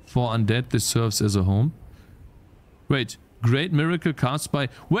for undead this serves as a home. Wait, great miracle cast by...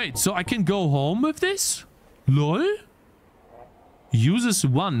 Wait, so I can go home with this? LOL? Uses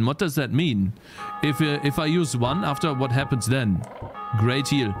 1, what does that mean? If I use 1, after what happens then? Great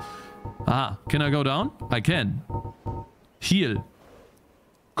heal. Ah, can I go down? I can. Heal.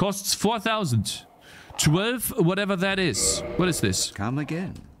 Costs 4,000. 12, whatever that is. What is this? Come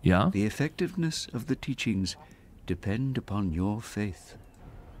again. Yeah? The effectiveness of the teachings depend upon your faith.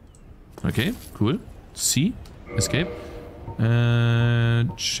 Okay, cool. C. Escape.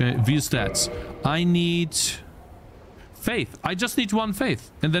 View stats. I need... faith. I just need 1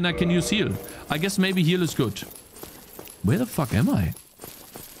 faith. And then I can use heal. I guess maybe heal is good. Where the fuck am I?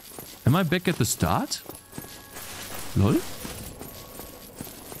 Am I back at the start? LOL?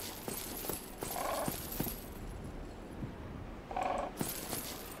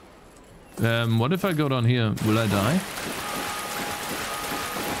 What if I go down here? Will I die?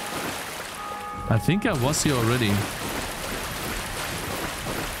 I think I was here already.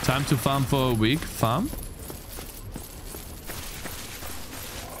 Time to farm for a week. Farm?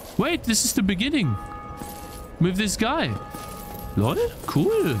 Wait, this is the beginning. With this guy. Lol,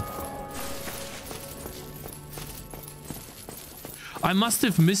 cool. I must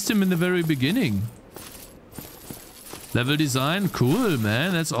have missed him in the very beginning. Level design, cool,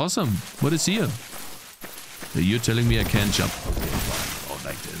 man. That's awesome. What is here? You're telling me I can't jump. Okay, fine. Oh,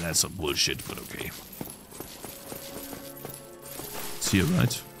 like that's some bullshit, but okay. It's here,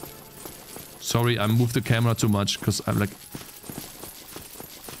 right? Sorry, I moved the camera too much because I'm like...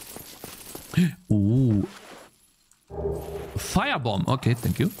 Ooh. Firebomb. Okay,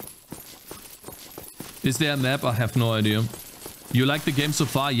 thank you. Is there a map? I have no idea. You like the game so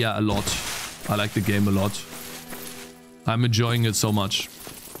far? Yeah, a lot. I like the game a lot. I'm enjoying it so much.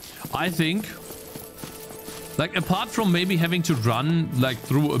 I think, like, apart from maybe having to run like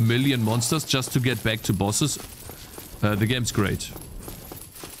through a million monsters just to get back to bosses, the game's great.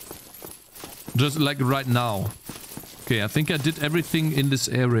 Just like right now. Okay, I think I did everything in this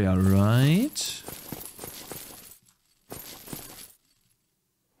area, right?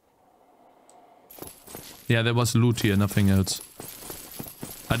 Yeah, there was loot here, nothing else.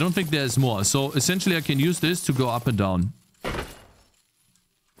 I don't think there's more. So essentially I can use this to go up and down.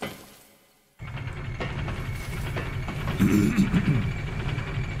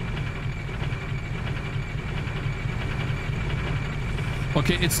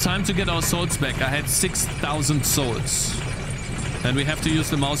 Okay, it's time to get our souls back. I had 6,000 souls. And we have to use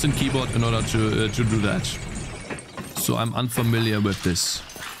the mouse and keyboard in order to do that. So I'm unfamiliar with this.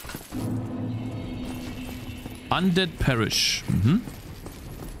 Undead Parish. Mm-hmm.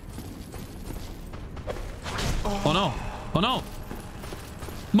 Oh no! Oh no!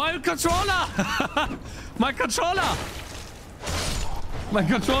 My controller! My controller! My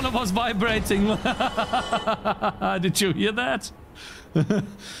controller was vibrating. Did you hear that?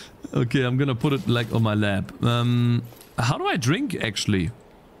 Okay, I'm gonna put it like on my lap. How do I drink actually?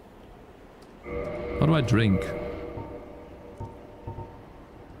 How do I drink?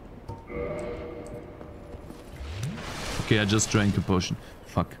 Okay, I just drank a potion.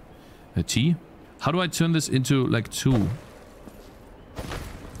 Fuck. A tea? How do I turn this into like 2?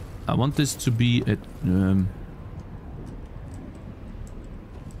 I want this to be at...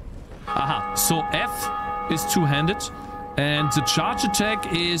 Aha, so F is two-handed and the charge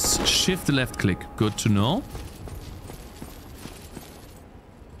attack is shift left click. Good to know.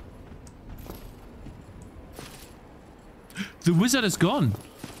 The wizard is gone.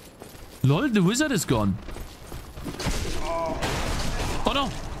 Lol, the wizard is gone. Oh no.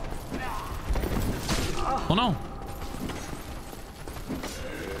 Oh no.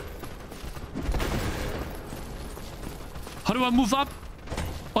 How do I move up?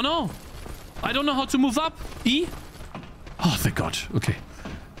 Oh no. I don't know how to move up. E? Oh, thank God. Okay.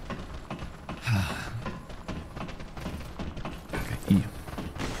 Okay, E.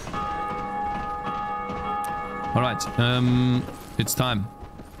 Alright. It's time.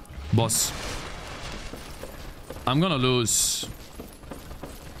 Boss. I'm gonna lose.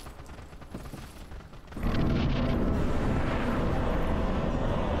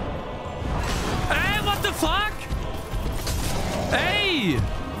 Hey, what the fuck? Hey!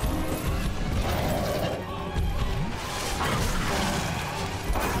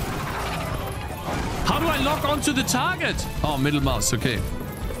 How do I lock onto the target? Oh, middle mouse, okay.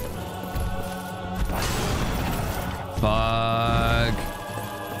 Fuck.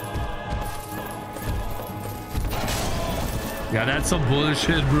 Yeah, that's some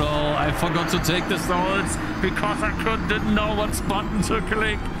bullshit, bro. I forgot to take the souls because I didn't know what button to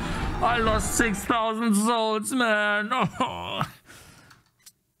click. I lost 6,000 souls, man. Oh.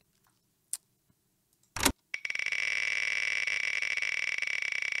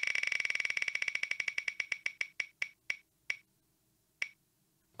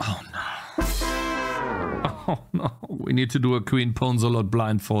 Oh no. Oh no. We need to do a Queen Ponzolot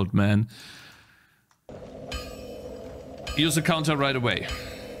blindfold, man. Use a counter right away.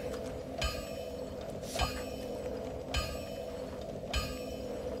 Fuck.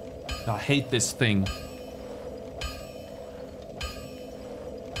 I hate this thing.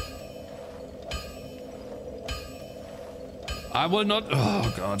 I will not...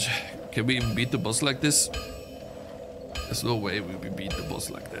 Oh god. Can we even beat the boss like this? There's no way we beat the boss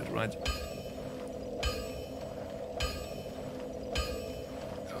like that, right?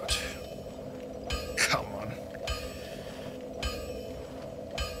 God. Come on.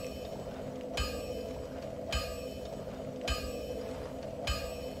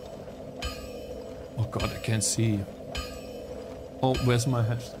 Oh god, I can't see. Oh, where's my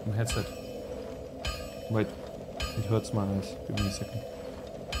headset? Wait, it hurts my eyes. Give me a second.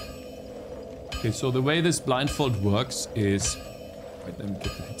 Okay, so the way this blindfold works is... Wait, let me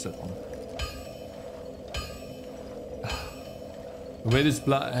get the headset on. The way this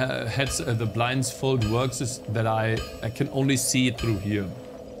the blindfold works is that I can only see it through here.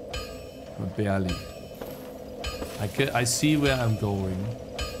 But barely. I see where I'm going.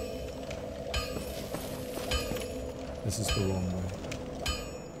 This is the wrong way.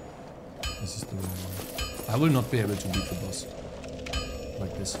 This is the wrong way. I will not be able to beat the boss.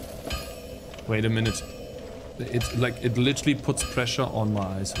 Like this. Wait a minute. It literally puts pressure on my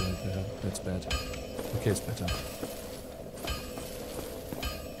eyes right there. That's bad. Okay, it's better.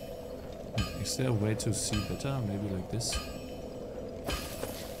 Is there a way to see better? Maybe like this?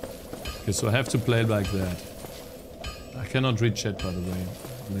 Okay, so I have to play it like that. I cannot read chat, by the way.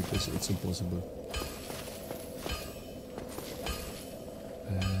 Like this, it's impossible.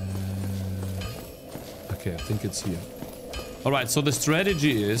 Okay, I think it's here. Alright, so the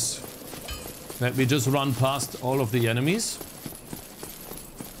strategy is that we just run past all of the enemies.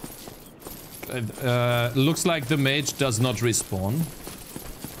 Looks like the mage does not respawn.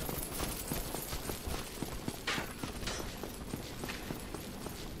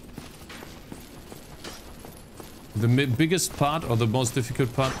 The biggest part, or the most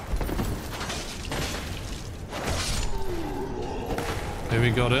difficult part... There we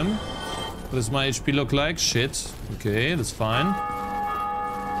got him. What does my HP look like? Shit. Okay, that's fine.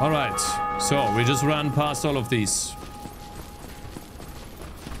 Alright, so we just ran past all of these.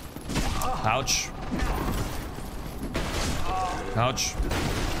 Ouch. Ouch.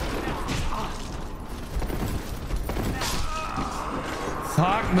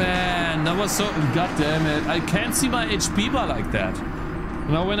 Fuck, man, that was so... God damn it! I can't see my HP bar like that.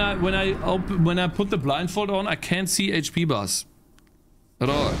 Now, when I put the blindfold on, I can't see HP bars at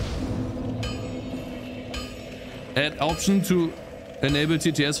all. Add option to enable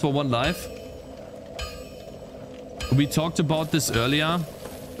TTS for 1 life. We talked about this earlier.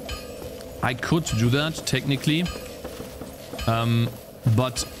 I could do that technically,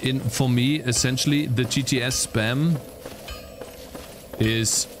 but for me, essentially, the TTS spam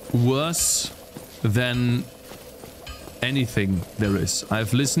is worse than anything there is.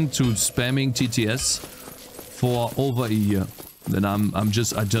 I've listened to spamming TTS for over a year. Then I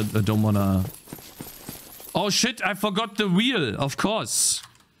don't wanna... Oh shit, I forgot the wheel, of course.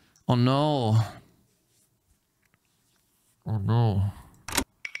 Oh no. Oh no.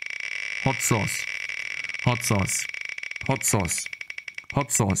 Hot sauce. Hot sauce. Hot sauce.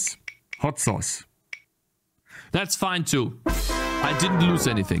 Hot sauce. Hot sauce. That's fine too. I didn't lose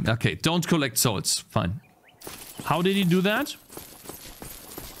anything. Okay, don't collect souls. Fine. How did he do that?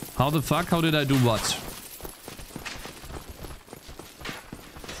 How the fuck? How did I do what?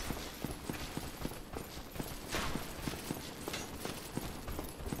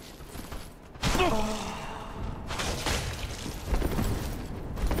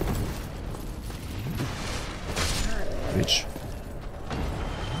 Bitch.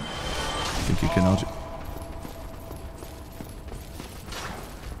 I think you cannot...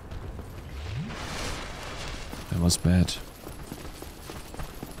 That was bad.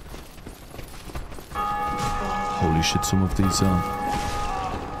 Holy shit, some of these are...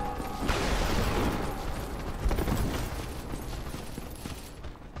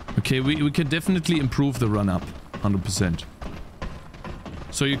 Okay, we can definitely improve the run-up. 100%.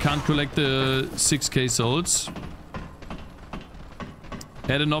 So you can't collect the 6k souls.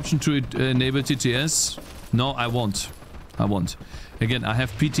 Add an option to enable TTS. No, I won't. I won't. Again, I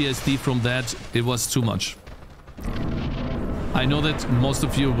have PTSD from that. It was too much. I know that most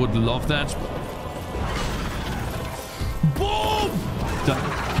of you would love that. Boom!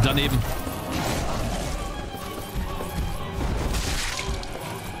 Daneben.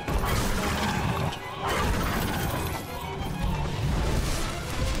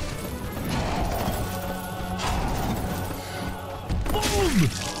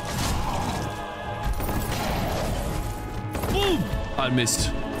 Boom! I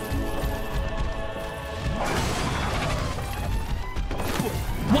missed.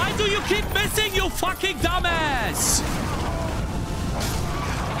 Why do you keep missing, you fucking dumbass?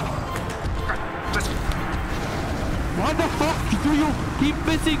 Why the fuck do you keep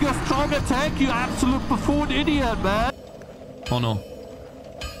missing your strong attack, you absolute buffoon idiot, man? Oh no.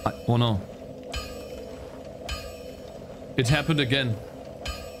 Oh no. It happened again.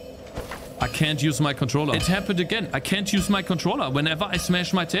 I can't use my controller. It happened again. I can't use my controller. Whenever I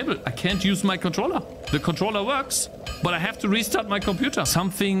smash my table, I can't use my controller. The controller works, but I have to restart my computer.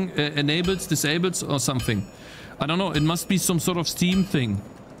 Something enables, disables or something. I don't know. It must be some sort of Steam thing.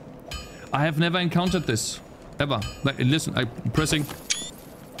 I have never encountered this. Ever. Like, listen, I'm pressing...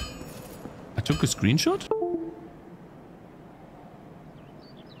 I took a screenshot?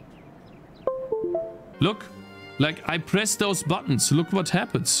 Look. Like, I press those buttons. Look what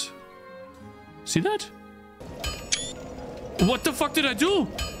happens. See that? What the fuck did I do?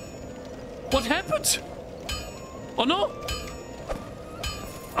 What happened? Oh no!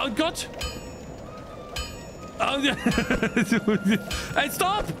 Oh god! Oh, hey,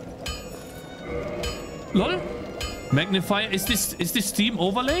 stop! Lol. Magnifier. Is this Steam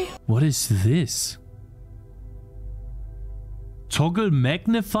overlay? What is this? Toggle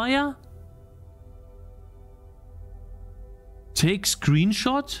magnifier? Take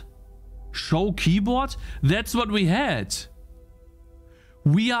screenshot? Show keyboard? That's what we had.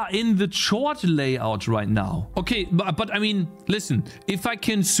 We are in the short layout right now. Okay, but I mean, listen. If I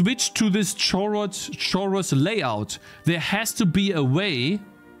can switch to this chorus layout, there has to be a way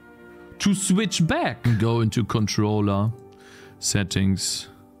to switch back. Go into controller, settings.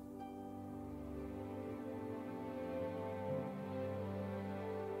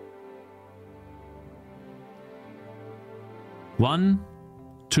 One,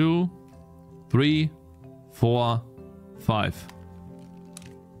 2, 3, 4, 5.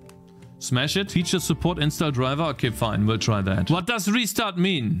 Smash it. Feature support install driver. Okay, fine. We'll try that. What does restart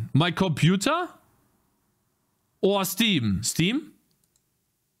mean? My computer? Or Steam? Steam?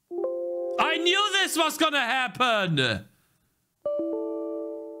 I knew this was gonna happen!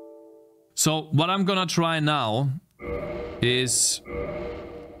 So, what I'm gonna try now is...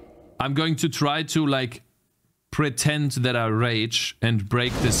 I'm going to try to, like, pretend that I rage and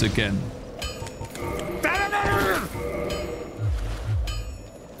break this again.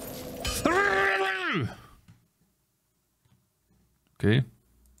 Okay.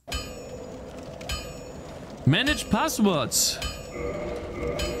 Manage passwords.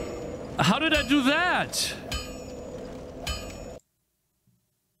 How did I do that?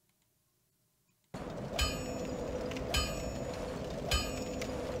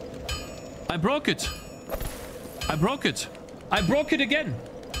 I broke it. I broke it. I broke it again.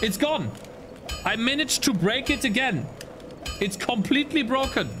 It's gone. I managed to break it again. It's completely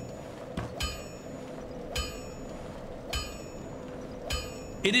broken.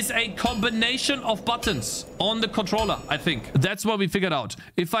 It is a combination of buttons on the controller, I think. That's what we figured out.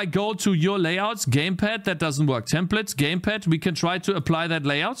 If I go to your layouts, gamepad, that doesn't work. Templates, gamepad, we can try to apply that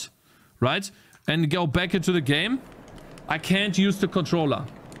layout, right? And go back into the game. I can't use the controller.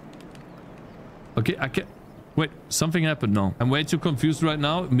 Okay, I can't... Wait, something happened. No, I'm way too confused right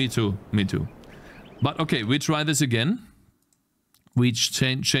now. Me too. Me too. But okay, we try this again. We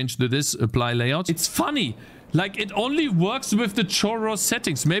change to this, apply layout. It's funny. Like, it only works with the chorus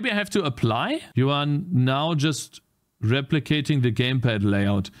settings. Maybe I have to apply? You are now just replicating the gamepad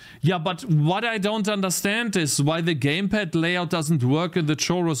layout. Yeah, but what I don't understand is why the gamepad layout doesn't work in the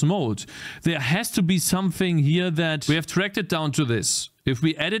chorus mode. There has to be something here that... We have tracked it down to this. If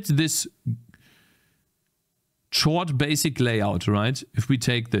we edit this short basic layout, right? If we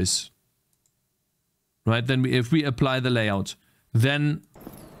take this, right? Then if we apply the layout, then...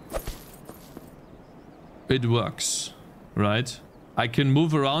 it works, right? I can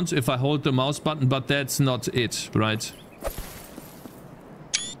move around if I hold the mouse button, but that's not it, right?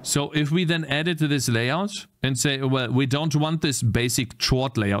 So if we then edit this layout and say, well, we don't want this basic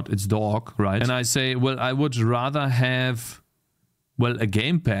short layout, it's dog, right? And I say, well, I would rather have, well, a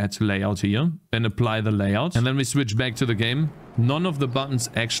gamepad layout here and apply the layout. And then we switch back to the game. None of the buttons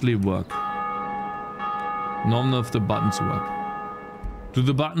actually work. None of the buttons work. Do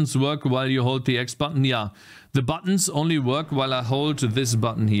the buttons work while you hold the X button? Yeah. The buttons only work while I hold this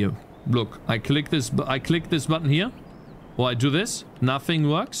button here. Look, I click this button here. Or I do this. Nothing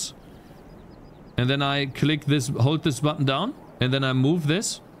works. And then I click this, hold this button down. And then I move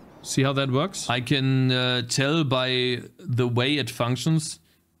this. See how that works? I can tell by the way it functions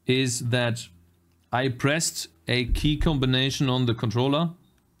is that I pressed a key combination on the controller.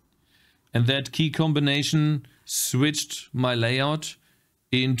 And that key combination switched my layout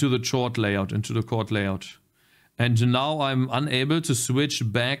into the short layout, into the chord layout. And now I'm unable to switch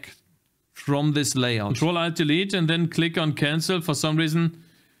back from this layout. Control-Alt-Delete and then click on cancel. For some reason,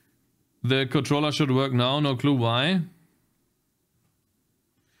 the controller should work now. No clue why.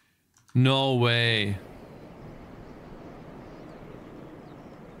 No way.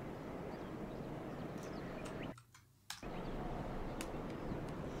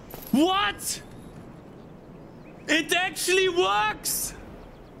 What? It actually works!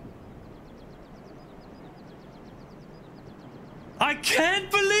 I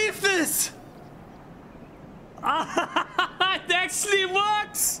can't believe this! It actually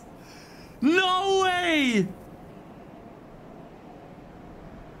works! Finally!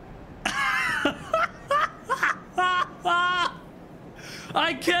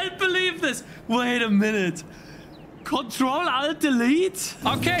 I can't believe this. Wait a minute. Control-Alt-Delete?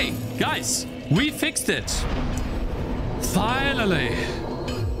 Okay, guys, we fixed it. Finally.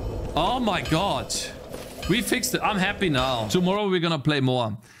 Oh my god. We fixed it. I'm happy now. Tomorrow we're gonna play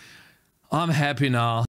more. I'm happy now.